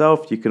man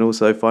himself, you can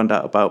also find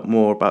out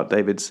more about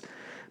David's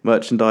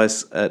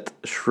merchandise at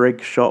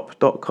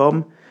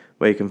shrigshop.com,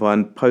 where you can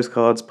find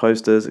postcards,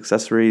 posters,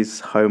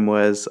 accessories,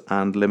 homewares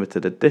and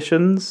limited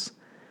editions.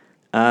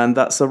 And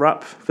that's a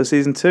wrap for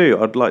Season 2.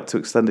 I'd like to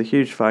extend a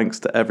huge thanks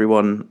to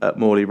everyone at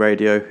Morley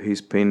Radio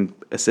who's been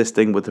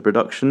assisting with the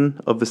production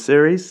of the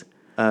series.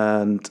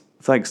 And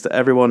thanks to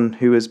everyone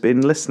who has been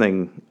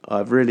listening.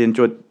 I've really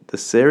enjoyed the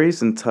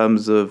series in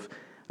terms of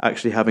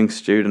actually having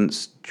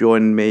students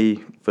join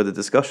me for the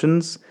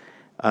discussions.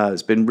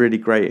 It's been really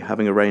great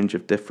having a range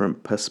of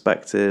different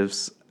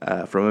perspectives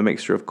from a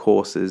mixture of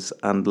courses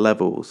and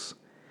levels,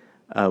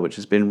 which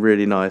has been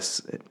really nice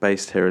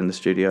based here in the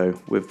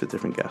studio with the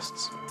different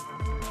guests.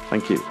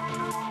 Thank you.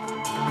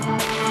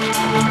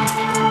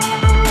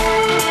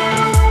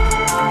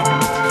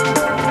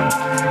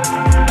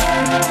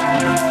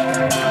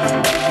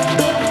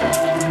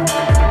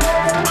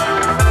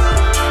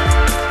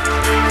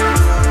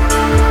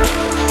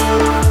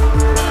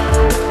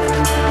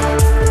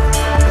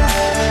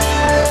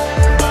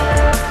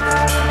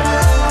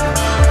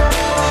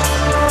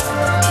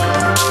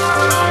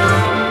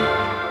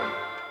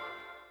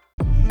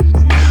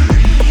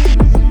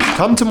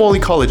 Come to Morley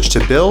College to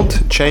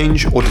build,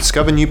 change, or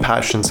discover new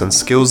passions and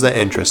skills that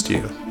interest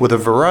you, with a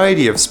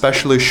variety of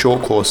specialist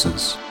short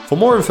courses. For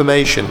more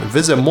information,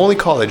 visit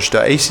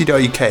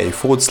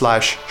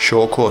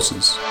morleycollege.ac.uk/short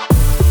courses.